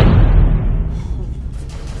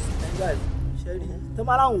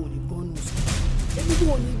 tọ́ba láwọn ò ní gbọ́n nù sùn èmi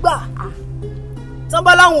kò ní gbà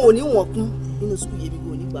tọ́ba láwọn ò ní wọ̀n kún nínú sùkúù yìí èmi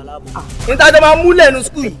kò ní gbà láàbọ̀. níta jọ máa múlẹ̀ nínú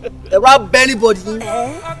sùkúù yìí ẹ̀rọ abẹ́ anybody yín.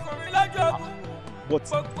 but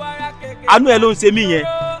àánú ẹ ló ń ṣe mí yẹn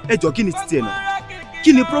ẹ jọ kí ni títí ẹ náà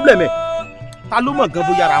kí ni problem ẹ ta ló mọ̀ gan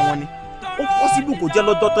bóyá ara wọn ni ó possible kò jẹ́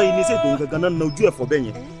lọ́jọ́ tán iní ṣètò gangan náà na ojú ẹ̀fọ́ bẹ́ẹ̀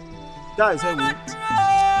yẹn. guys ẹ wo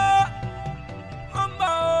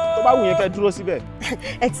tó bá wù yẹn kẹ́ dúró síbẹ̀.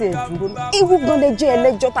 ẹ ti ẹ̀ dúró irú gan lè jẹ́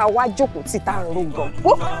ẹlẹ́jọ́ tá a wá jókòó tí tá a ń ro gan.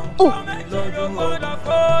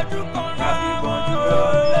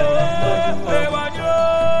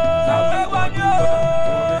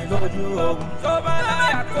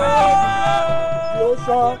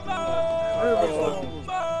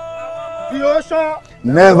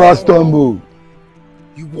 Never stumble.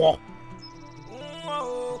 Ìwọ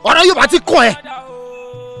ọ̀rọ̀ yóò bá ti kọ́ ẹ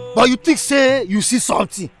but you think say you see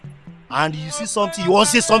something and you see something you wan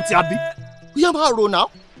say something abi yẹ máa ro now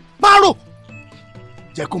máa ro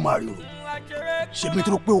jẹ́ kó máa rí o ṣe bí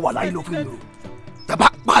tó pé o wà láyé ló fi ń ro tàbá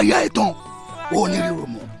pààyà ẹ̀ tán o ò ní ríro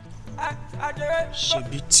mọ́.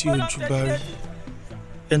 ṣebí tí ojú bá rí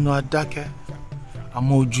ẹnu adákẹ́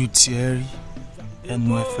àmọ́ ojú tiẹ̀ rí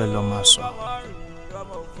ẹnu ẹ fẹ́ lọ máa sọ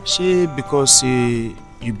ṣé because say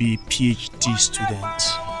you be PhD student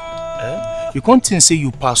you can't think say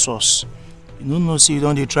you pass us you no know say you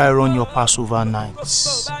don dey try run your Passover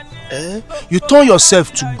nights you turn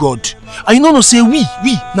yourself to God and you no know say we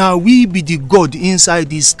na we be the God inside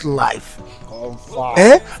this life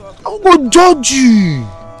I go judge you.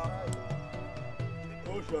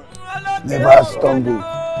 Never stumble.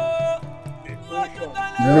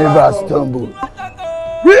 Never stumble.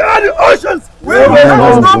 We are the oceans. We Never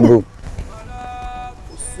never stumble.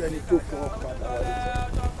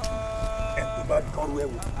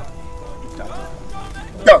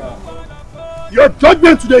 Your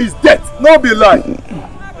judgment today is death. No be lie.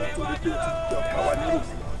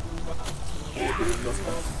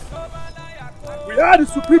 We are the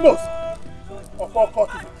supremos of all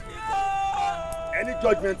courts. Any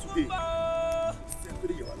judgment today,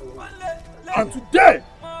 and today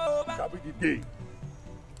shall be the day.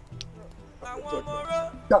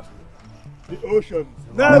 That the ocean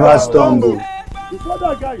never stumble. Before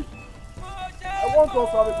that, guys, I want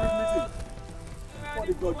us to have a brief meeting for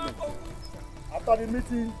the government. After the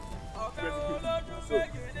meeting, so,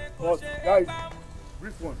 but guys,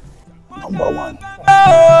 brief one. Number one.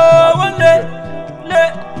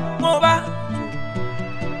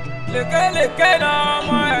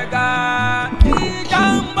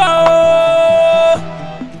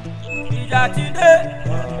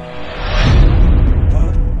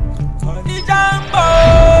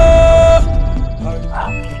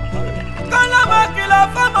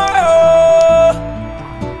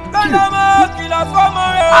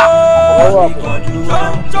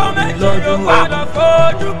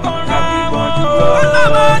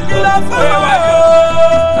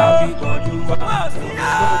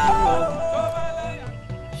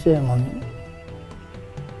 Ṣé ẹ mọ̀ mí?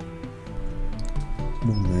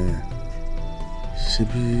 Mo mọ̀ ẹ́, ṣé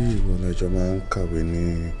bí ìwọ lẹ́jọ́ máa ń kàwé ní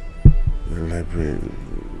library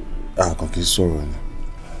àkàn kì í sọ̀rọ̀ ni.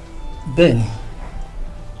 Bẹ́ẹ̀ni,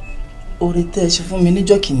 oore tẹ́ ẹ ṣe fún mi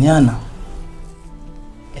níjọ́ kìíní àná,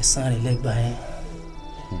 ẹ̀san rẹ̀ lẹ́gbàá yẹn.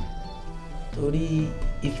 Torí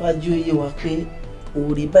ìfájú yé wa pé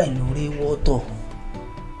oore báyìí lóore wọ́tọ̀.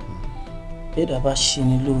 Bẹ́ẹ̀dá bá ṣe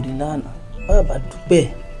ni lóore lánàá, bàbá dúpẹ́,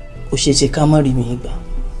 ó ṣe ṣe ká má rí mi gbà.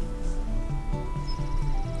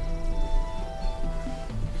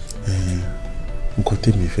 Nǹkan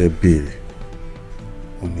tèmi fẹ́ béèrè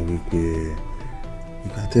ó ní wípé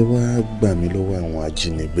ìgbà tẹ́ wá gbà mí lọ́wọ́ àwọn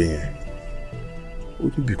ajínigbé yẹn ó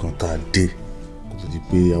níbi kan tá a dé kó tó di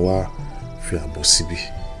pé a wá fi àbọ̀ síbi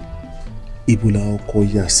ibo la kọ́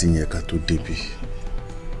yà sí yẹn ká tó débi.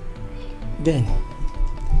 Bẹ́ẹ̀ni,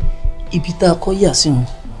 ibi tá a kọ́ yà sí wọn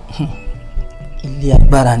ilé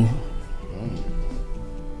agbára ni.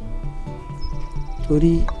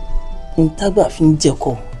 Torí ìntàgbà fi ń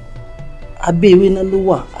jẹ̀kọ̀ abẹ́ ewé náà ló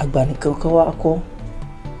wà, àgbà nìkan kan wá kọ́.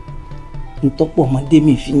 Ntọ́pọ̀ ọmọdé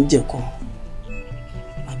mi fi ń jẹ̀kọ̀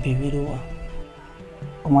abẹ́ ewé ló wà.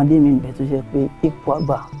 Ọmọdé mi ń bẹ tó jẹ́ pé ipò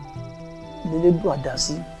àgbà lélẹ́ dùn àdá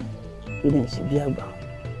sí ló lè ṣe bí àgbà.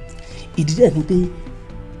 Ìdí dẹ̀ ni pé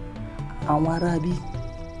àwọn aráabí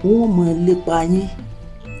wọ́n máa lépa yín,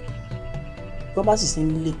 wọ́n bá sì ṣe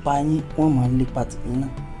ń lépa yín wọ́n máa lépa tèmi náà.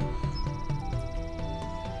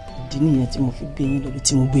 Ìdí nìyẹn tí mo fi gbé yín lórí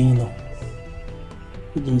tí mo gbé yín lọ.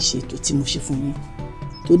 Ó lè ń ṣe ètò tí mo ṣe fún yín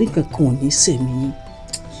torí kankan ò ní sẹ̀mí yín.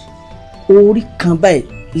 Orí kan báyìí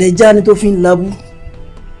lẹ́jà ni tó fi ń labú,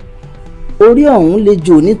 orí ọ̀hún lè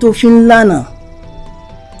jò ní tó fi ń lànà.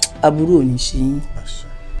 Aburú ò ní ṣe yín.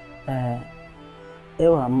 Ẹ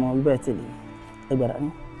wà mọ bẹ́ẹ̀ tẹ̀lé ẹ gbàdá ní.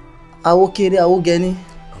 Awo kéré awo gẹni.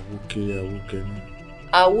 Awo kéré awo gẹni.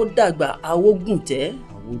 Awo dàgbà awo gùn tẹ́.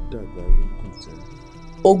 Awo dàgbà awo gùn tẹ́.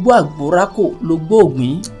 Ogbó àgbórákò ló gbó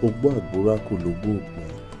ògbín. Ogbó àgbórákò ló gbó ògbín.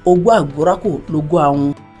 Ogbó àgbórákò ló gbó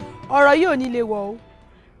àwọn. Ọ̀rọ̀ yìí ò ní lè wọ̀ o.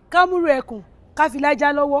 Ká múrú ẹkùn ká fi lájà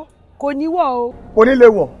lọ́wọ́ kò ní wọ̀ o. Kò ní lè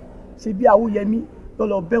wọ̀ ṣe bí Awóyẹmí ló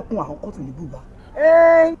lọ bẹ́kùn àkọ́kọ́ tó ní bùbá.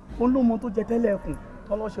 Olómọ tó jẹ tẹ́lẹ̀ ẹkùn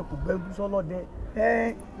tọ́lọ́ṣẹ kò gbẹ́ndú sọ́lọ́dẹ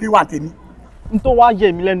kí wà tèmi. N tó wá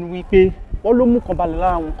yẹ mí lẹ́nu wípé wọ́n ló mú kan balẹ̀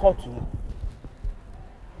lára àwọn kóòtù.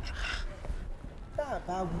 Tá a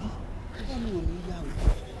bá wí wọ́n ní òní yá o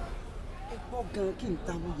ẹ gbọ́ gan kí n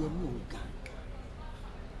ta Awóyẹmí ọ̀gá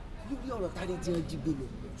lórí ọ̀rọ̀ tàrí tí wọ́n jí gbé lọ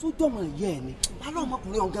sójú ọmọ ìyá ẹ̀ ni alẹ́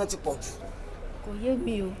ọmọkùnrin ọ̀gá ti pọ̀ jù. Kò yé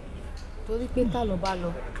mi o torí pé tá lọ bá lọ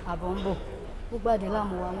àbọ̀ ń bọ̀ gbogbo àdé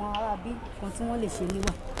láàmú àwọn aráabí kan tí wọ́n lè ṣe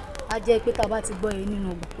níwà á jẹ́ pé tá a bá ti gbọ́ yẹn nínú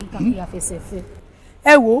ọgbà nǹkan fi àfẹsẹ̀ fẹ́.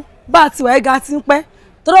 Ẹ wo bá a ti wà ẹ́ga ti ń pẹ́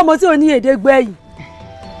tọ́rọ ọmọ tí ò ní èdè gbẹ̀yìn.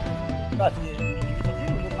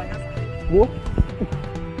 Wo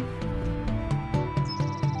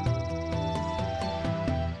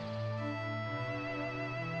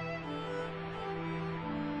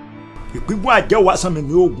ìpínpín àjẹ́ wa sàn mí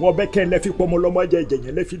ní oògùn ọbẹ̀ kẹ́ ẹ lẹ́fi pọ́nmọ́ lọ́mọ jẹ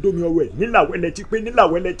ìjẹ̀yẹ̀ lẹ́fi dómi ọwọ́ ẹ̀ nílàwẹ́lẹ́ ti pé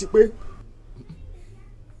nílàwẹ́lẹ́ ti pé.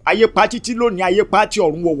 Ayé pa títí lónìí ayé pa ti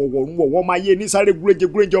ọ̀run wọ̀wọ̀ máa yé ní sáré gúrẹ́jẹ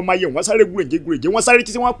gúrẹ́jẹ ọmọ ayé wọ́n sáré gúrẹ́jẹ gúrẹ́jẹ wọ́n sáré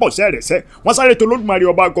títí wọ́n pọ̀ sẹ́rẹ̀sẹ́ wọ́n sáré tó lódùmarè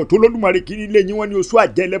ọba àgọ̀ tó lódùmarè kiri ilé yín wọ́n ní oṣù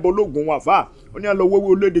àjẹ́ ẹlẹ́bọ lóògùn wọn àfà wọ́n ní àlọ́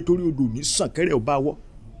wẹ́wẹ́ olóde torí odò ní sàn kẹ́rẹ́ ọba wọ́.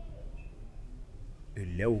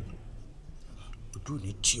 Ẹ̀lẹ́ o ojú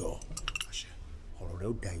ní tí ọ ọ̀rọ̀ rẹ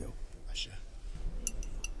ó dayọ̀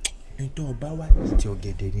nítorí ọba wa ti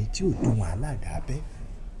ọ̀gẹ̀dẹ̀ ni tí ò dún wàhálà dàbẹ́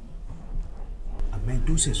àmọ́ ẹni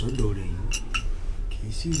tó ṣẹ̀sọ́dọ̀ rẹ̀ yìí kì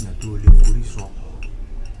í sí ìyàn tó lè forí sọ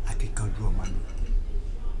akíkanjú ọmọ mi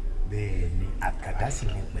bẹ́ẹ̀ ni àkàdá sì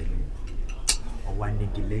ní pẹ̀lú ọwọ́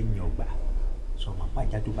anigi lẹ́yìn ọgbà sọmọ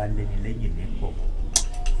pàjá tó bá lẹ́ni lẹ́yìn ní pọ̀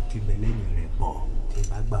kí bẹ lẹ́yìn rẹ̀ pọ̀ tí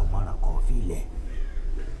bá gbà mọ́ràn kan fílẹ̀.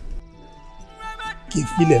 kí n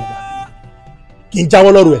filẹ̀ bàbá kí n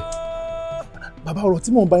jáwọ́ lọ́rùn ẹ̀ bàbá ọ̀rọ̀ tí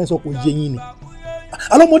mò ń bá yẹn sọ kò yé yín ni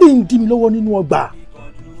alọ́mọdé ń dí mi lọ́wọ́ nínú ọgbà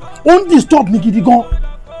ó ń disturb mi gidi gan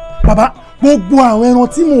bàbá gbogbo àwọn ẹran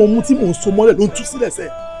tí mò ń mú tí mò ń so mọ́lẹ̀ ló ń tú sílẹ̀ sẹ́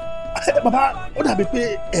bàbá ó dàbí pé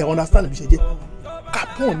ẹ understand bí ṣe jẹ́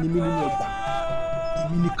capon ni mí nínú ọgbà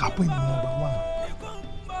èmi ni capon ni number one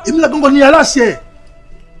èmi la gangan ni aláṣẹ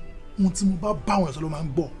ohun tí mo bá bá àwọn ẹ̀sọ́ ló máa ń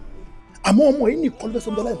gbọ́ àmọ́ ọmọ yìí nìkan ló fẹ́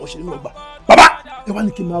sọ́dọ́ láì mọ̀ ṣe nínú ọgbà bàbá ẹ wá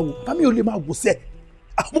ní kí n máa wò bá mi ò lè máa wò sẹ́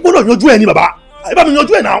àpòpọ̀ náà yanjú ẹ ní bàbá ẹ bá mi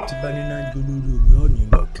yanjú ẹ náà. tí bá ní náà jolórí omi ọ̀ ní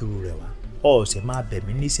lọ kí o rẹ̀ wá ọ̀sẹ̀ máa bẹ̀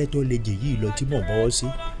mí níṣẹ́ tó le jè yìí lọ tí mò ń bọ́ sí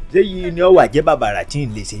léyìí ni ọ wà jẹ́ bàbàrà tí n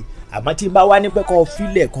lè ṣe àmọ́ tí n bá wá ní pẹ́ kọ́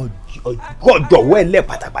fílẹ̀ kan jọ̀wọ́ ẹ̀ lẹ̀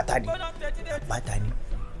pátápátá ni àpáta ni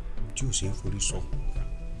tí ò ṣe é forí sọ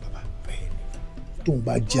bàbá bẹ́ẹ̀ ni. tó ń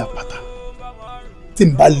bá jẹ́ àpáta tí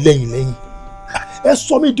n bá lẹ́yìn ẹ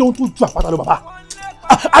sọ mí di ohun tó ju àpáta lọ bàbá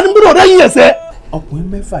àníbúrò rẹ yín ẹsẹ̀. ọkùnrin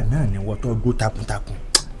mẹ́fà náà ni wọ́n tó dó takuntakun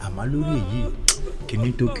àmọ́ lórí èyí kíní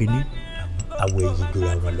tó kíní àwọn èyí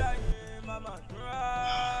jọra wọn lọ.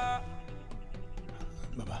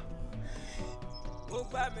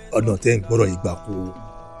 ọ̀nà tẹ́ ń gbọ́dọ̀ yìí gbà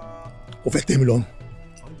kó fẹ́ tẹ́ mi lọ́rùn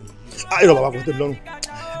ayọ̀ bàbá kò tẹ́ mi lọ́rùn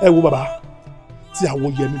ẹ wo bàbá tí àwọ̀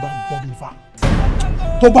yẹmi bá gbọ́ bí fa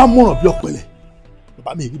tó bá mọ̀ràn bí ọ̀pẹ̀lẹ̀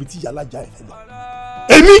bàbá mi ìríbi tí ìyá alájà ẹ̀ fẹ́ lọ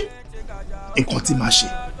èmi nǹkan tí máa ṣe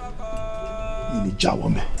mi ní jáwọ́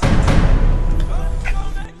mẹ́.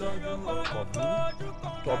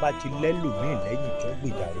 tó bá ti lẹ́lòmíì lẹ́yìn tó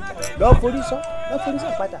gbèjà rẹ̀ jà lọ́ọ́ forí sọ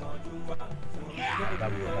pátá.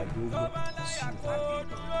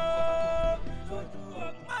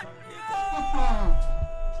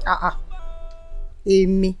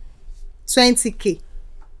 Èmi 20k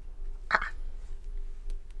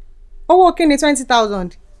owó kí ni 20,000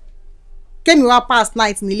 kémi wá pass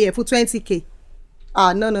night nílé ẹ̀ fún 20k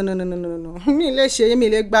no mi lè ṣe mi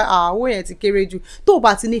lè gba owó yẹn ti kéré jù tó o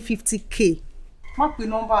bá ti ní 50k má pe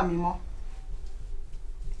nọ́mbà mi mọ́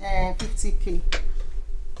 50k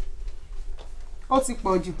ó ti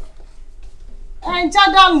pọ̀ jù ẹ ń já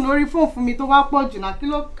dànù lórí fóònù fún mi tó bá pọ̀ jù náà kí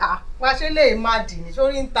ló kà wá ṣe lè má dì ní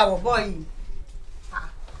sórí ń ta bọ̀bọ̀ yìí.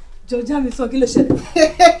 jọjá mi sọ kí ló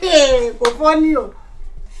ṣẹlẹ̀. kò fọ́ ní o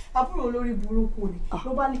àbúrò olórí burúkú ni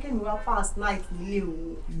ló bá ní kémi wá pass night nílé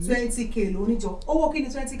òun 20k lóníjọ owó kí ni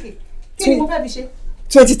 20k kí ni mo fẹ́ fi ṣe.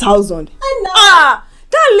 20,000.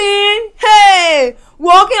 darling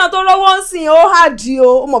wo kíyàn tó rọ́wọ́ ń sìn ó hà di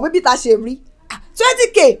o mọ̀ bíbí ta ṣe rí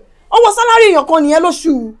 20k owó sálárì èèyàn kan nìyẹn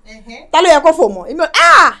lóṣù ta ló yẹ kó fò mọ́ èmi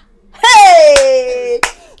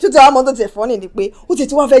tó ti wá mọ́ tó ti ẹ̀fọ́ nì ni pé ó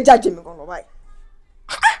ti wá fẹ́ jáde mi gan-an báyìí.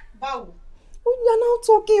 báwo. ó yà náà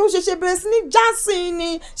tó kí o ṣẹ̀ṣẹ̀ bẹ̀rẹ̀ sí ní jásìn ni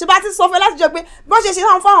ṣe bá ti sọ fẹ́ láti jọ pé bó ṣe ṣe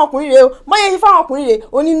fáwọn ọkùnrin rẹ̀ o bó ṣe ṣe fáwọn ọkùnrin rẹ̀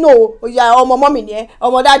o ní no o ya ọmọ mọ́mì nìyẹn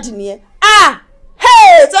ọmọ dáàdì nìyẹn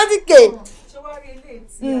 20k. ṣé wàá rí eléyìí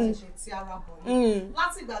tí a ṣẹ̀ṣẹ̀ ti ara bọ̀ yìí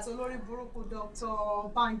láti ìgbà tó lórí burúkú Dr.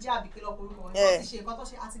 Banji àbíkí lọkùnrin kan wọ́n ti ṣe nǹkan tó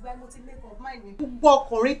ṣe àti ìgbà mo ti make up mind mi. gbogbo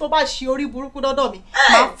ọkùnrin tó bá ṣe orí burúkú dọ́dọ̀ mi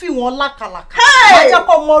máa fi wọn lákàlàkà máa jẹ́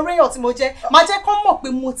kó mọ réyàn tí mo jẹ́ máa jẹ́ kó mọ̀ pé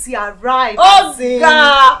mo ti arrive. ó ga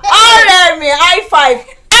ọ̀rẹ́ mi high five.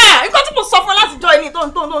 nǹkan tí mo sọ fún ẹ láti jọ ẹni tó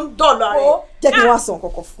ń dọ̀lọ́ rẹ̀. jẹ́ kí n wá sọ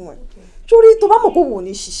nǹkan kan fún ẹ torí tó bá mọ̀ pé wò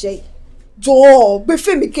ní ṣiṣẹ́ yìí jọ̀ọ́ gbé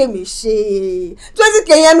fèmí kémi ṣe 20k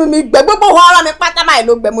yẹn nu mi gbẹ gbogbo ohun ara mi pátá báyìí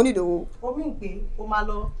ló gbẹ mo nílò. omi ń pè ó máa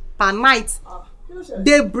lọ per night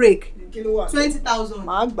day break 20,000.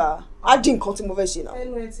 màá gbà á dín nǹkan tí mo fẹ́ ṣe náà.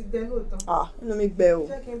 ẹnu ẹ ti gbẹ lóòótọ́. inú mi gbẹ o.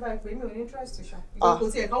 jẹ́ kí n bá ìpè mi ò ní interest ṣá. kò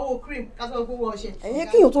tiẹ̀ kánwó cream kásán gbówó ọṣẹ. ẹ̀yẹ́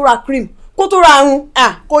kí yóò tó ra cream kó tó ra arun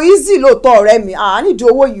kò easy lóòótọ́ ọ̀rẹ́ mi nídìí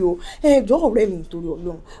owó yìí o ẹ̀jọ̀ ọ̀rẹ́ mi nítorí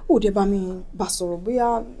Ọlọ́run ó dé bá mi bá sọ̀rọ̀ bóyá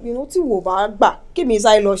tí wò bá gbà kí mi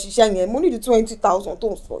sáré lọ ṣiṣẹ́ yẹn mo nídìí 20,000 tó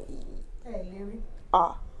ń sọ yìí. ẹ lè rí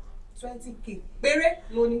 20k péré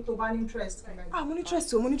ló ní tó bá ní interest. mo ní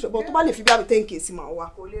interest o mo ní interest but tó bá lè fi bí àbí 10k sí máa wá.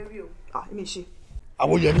 kò lè rí o. èmi ṣe.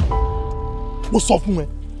 àwọn yẹmi mo sọ fún ẹ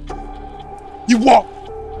ìwọ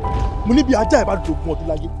mo níbi ajá ẹ bá dogun ọdún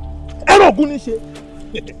láyé ẹrọ ògún ní ṣe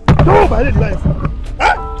tọwọ bá lè dúró ẹ fún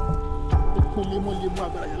ẹ kó lè mú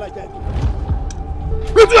agbára yẹn lájà ẹ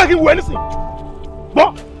bí tí yẹ kí n wọ ẹ nísìn gbọ́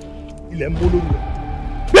ilẹ̀ ń bó lórí rẹ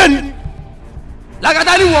bẹ́ẹ̀ ni.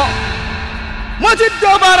 lágàtà ni wọ mo ti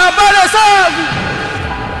dọ̀bàrà balẹ̀ sáàgùn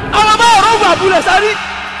àwọn bá ọ̀rọ̀ wà bulẹ̀ sáré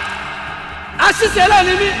àṣìṣe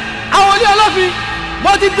lẹ́ni mi àwọn ilé ọlọ́fin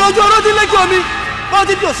mo ti di ojú oró tí lékè omi mo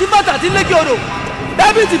ti di òsín bàtà tí lékè odò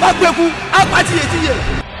dẹ́bìtì bá pẹ́kú apátiyètiyè.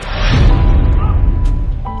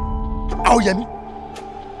 àwọn yẹmi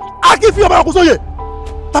a kì í fi ọba ọkùnrin sóye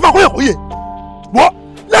tàbí akóyè kóyè wọ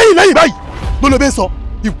lẹ́yìn báyìí ló bẹ sọ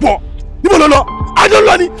ìpọ níbo ló lọ adé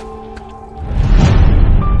lọ ni.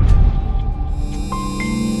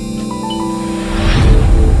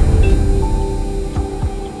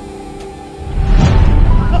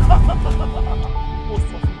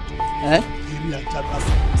 ajá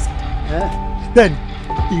lásán ní sá. Bẹ́ẹ̀ni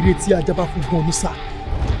èrè tí ajá bá fún gan ní sá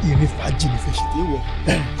ìrìn fàájì ní fẹ́ ṣe.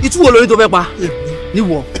 ìtú wo lórí tó fẹ́ pa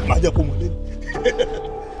níwọ̀. ẹ má jẹ́ kó mọ̀ lẹ́nu.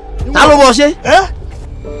 ta ló bọ̀ ṣe.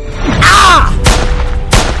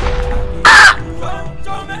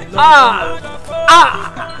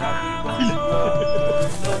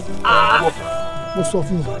 mo sọ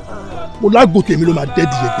fún un mo lágbo tèmi ló máa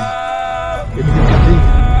dẹ́ẹ̀dì ẹgbẹ́ yìí èmi ló máa dé yìí.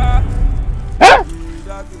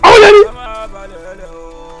 àwọn yẹn ni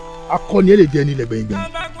akọni ẹ lè jẹ ní ilẹ̀ gbẹ̀yìngbẹ̀yìn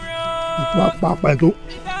ikú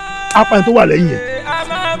apààyàn tó wà lẹ́yìn yẹn.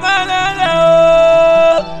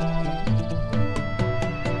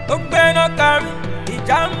 ó gbẹ́nà kárí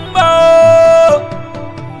ìjà ń bọ̀.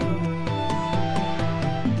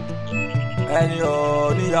 ẹni ò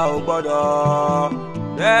níyàwó gbọ́dọ̀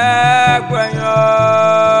dẹ́gbẹ̀yàn.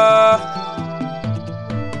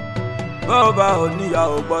 bó bá ò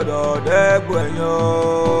níyàwó gbọ́dọ̀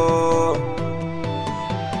dẹ́gbẹ̀yàn.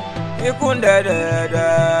 ikú ń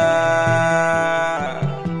dẹ́dẹ́dẹ́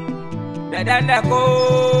dẹ́dẹ́dẹ́kó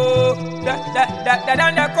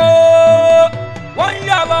dẹ́dẹ́dẹ́kó wọ́n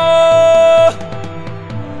yàbọ̀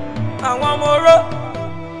àwọn ọmọ oró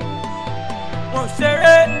wọ́n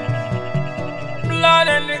ṣeré blood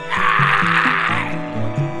and the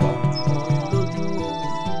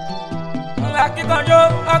Akinkaju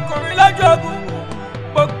ọkùnrin lójú ogun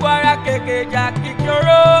gbogbo ara kèkèjà kìkì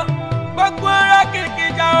oró gbogbo ara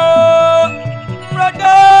kìkìjà o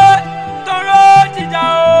nrọdọ tọrọ jíjà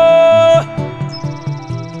o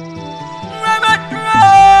nrẹmẹdúró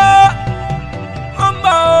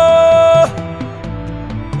ọmọ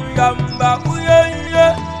o yamba uyeye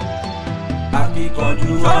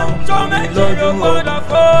Akinkaju ọjọ́ méjì ló gbọ́dọ̀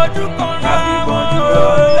fojú kan náà Akinkaju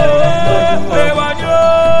ẹwàjú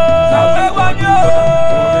ẹwàjú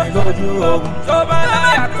lójú ogun tó bá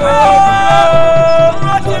láyà kó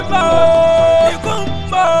rántí bá o ikú ń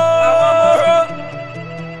bọ̀ àwọn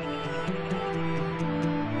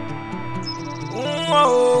ọmọ wọn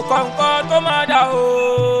ò kọ̀ǹkọ̀ tó máa dà o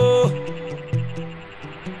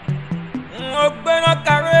wọn gbéná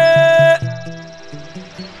kárí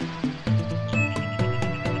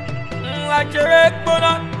àjẹrẹ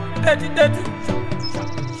gbóná tètítètí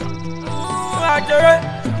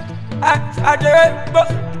àjẹrẹ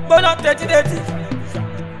gbóná tètítètí.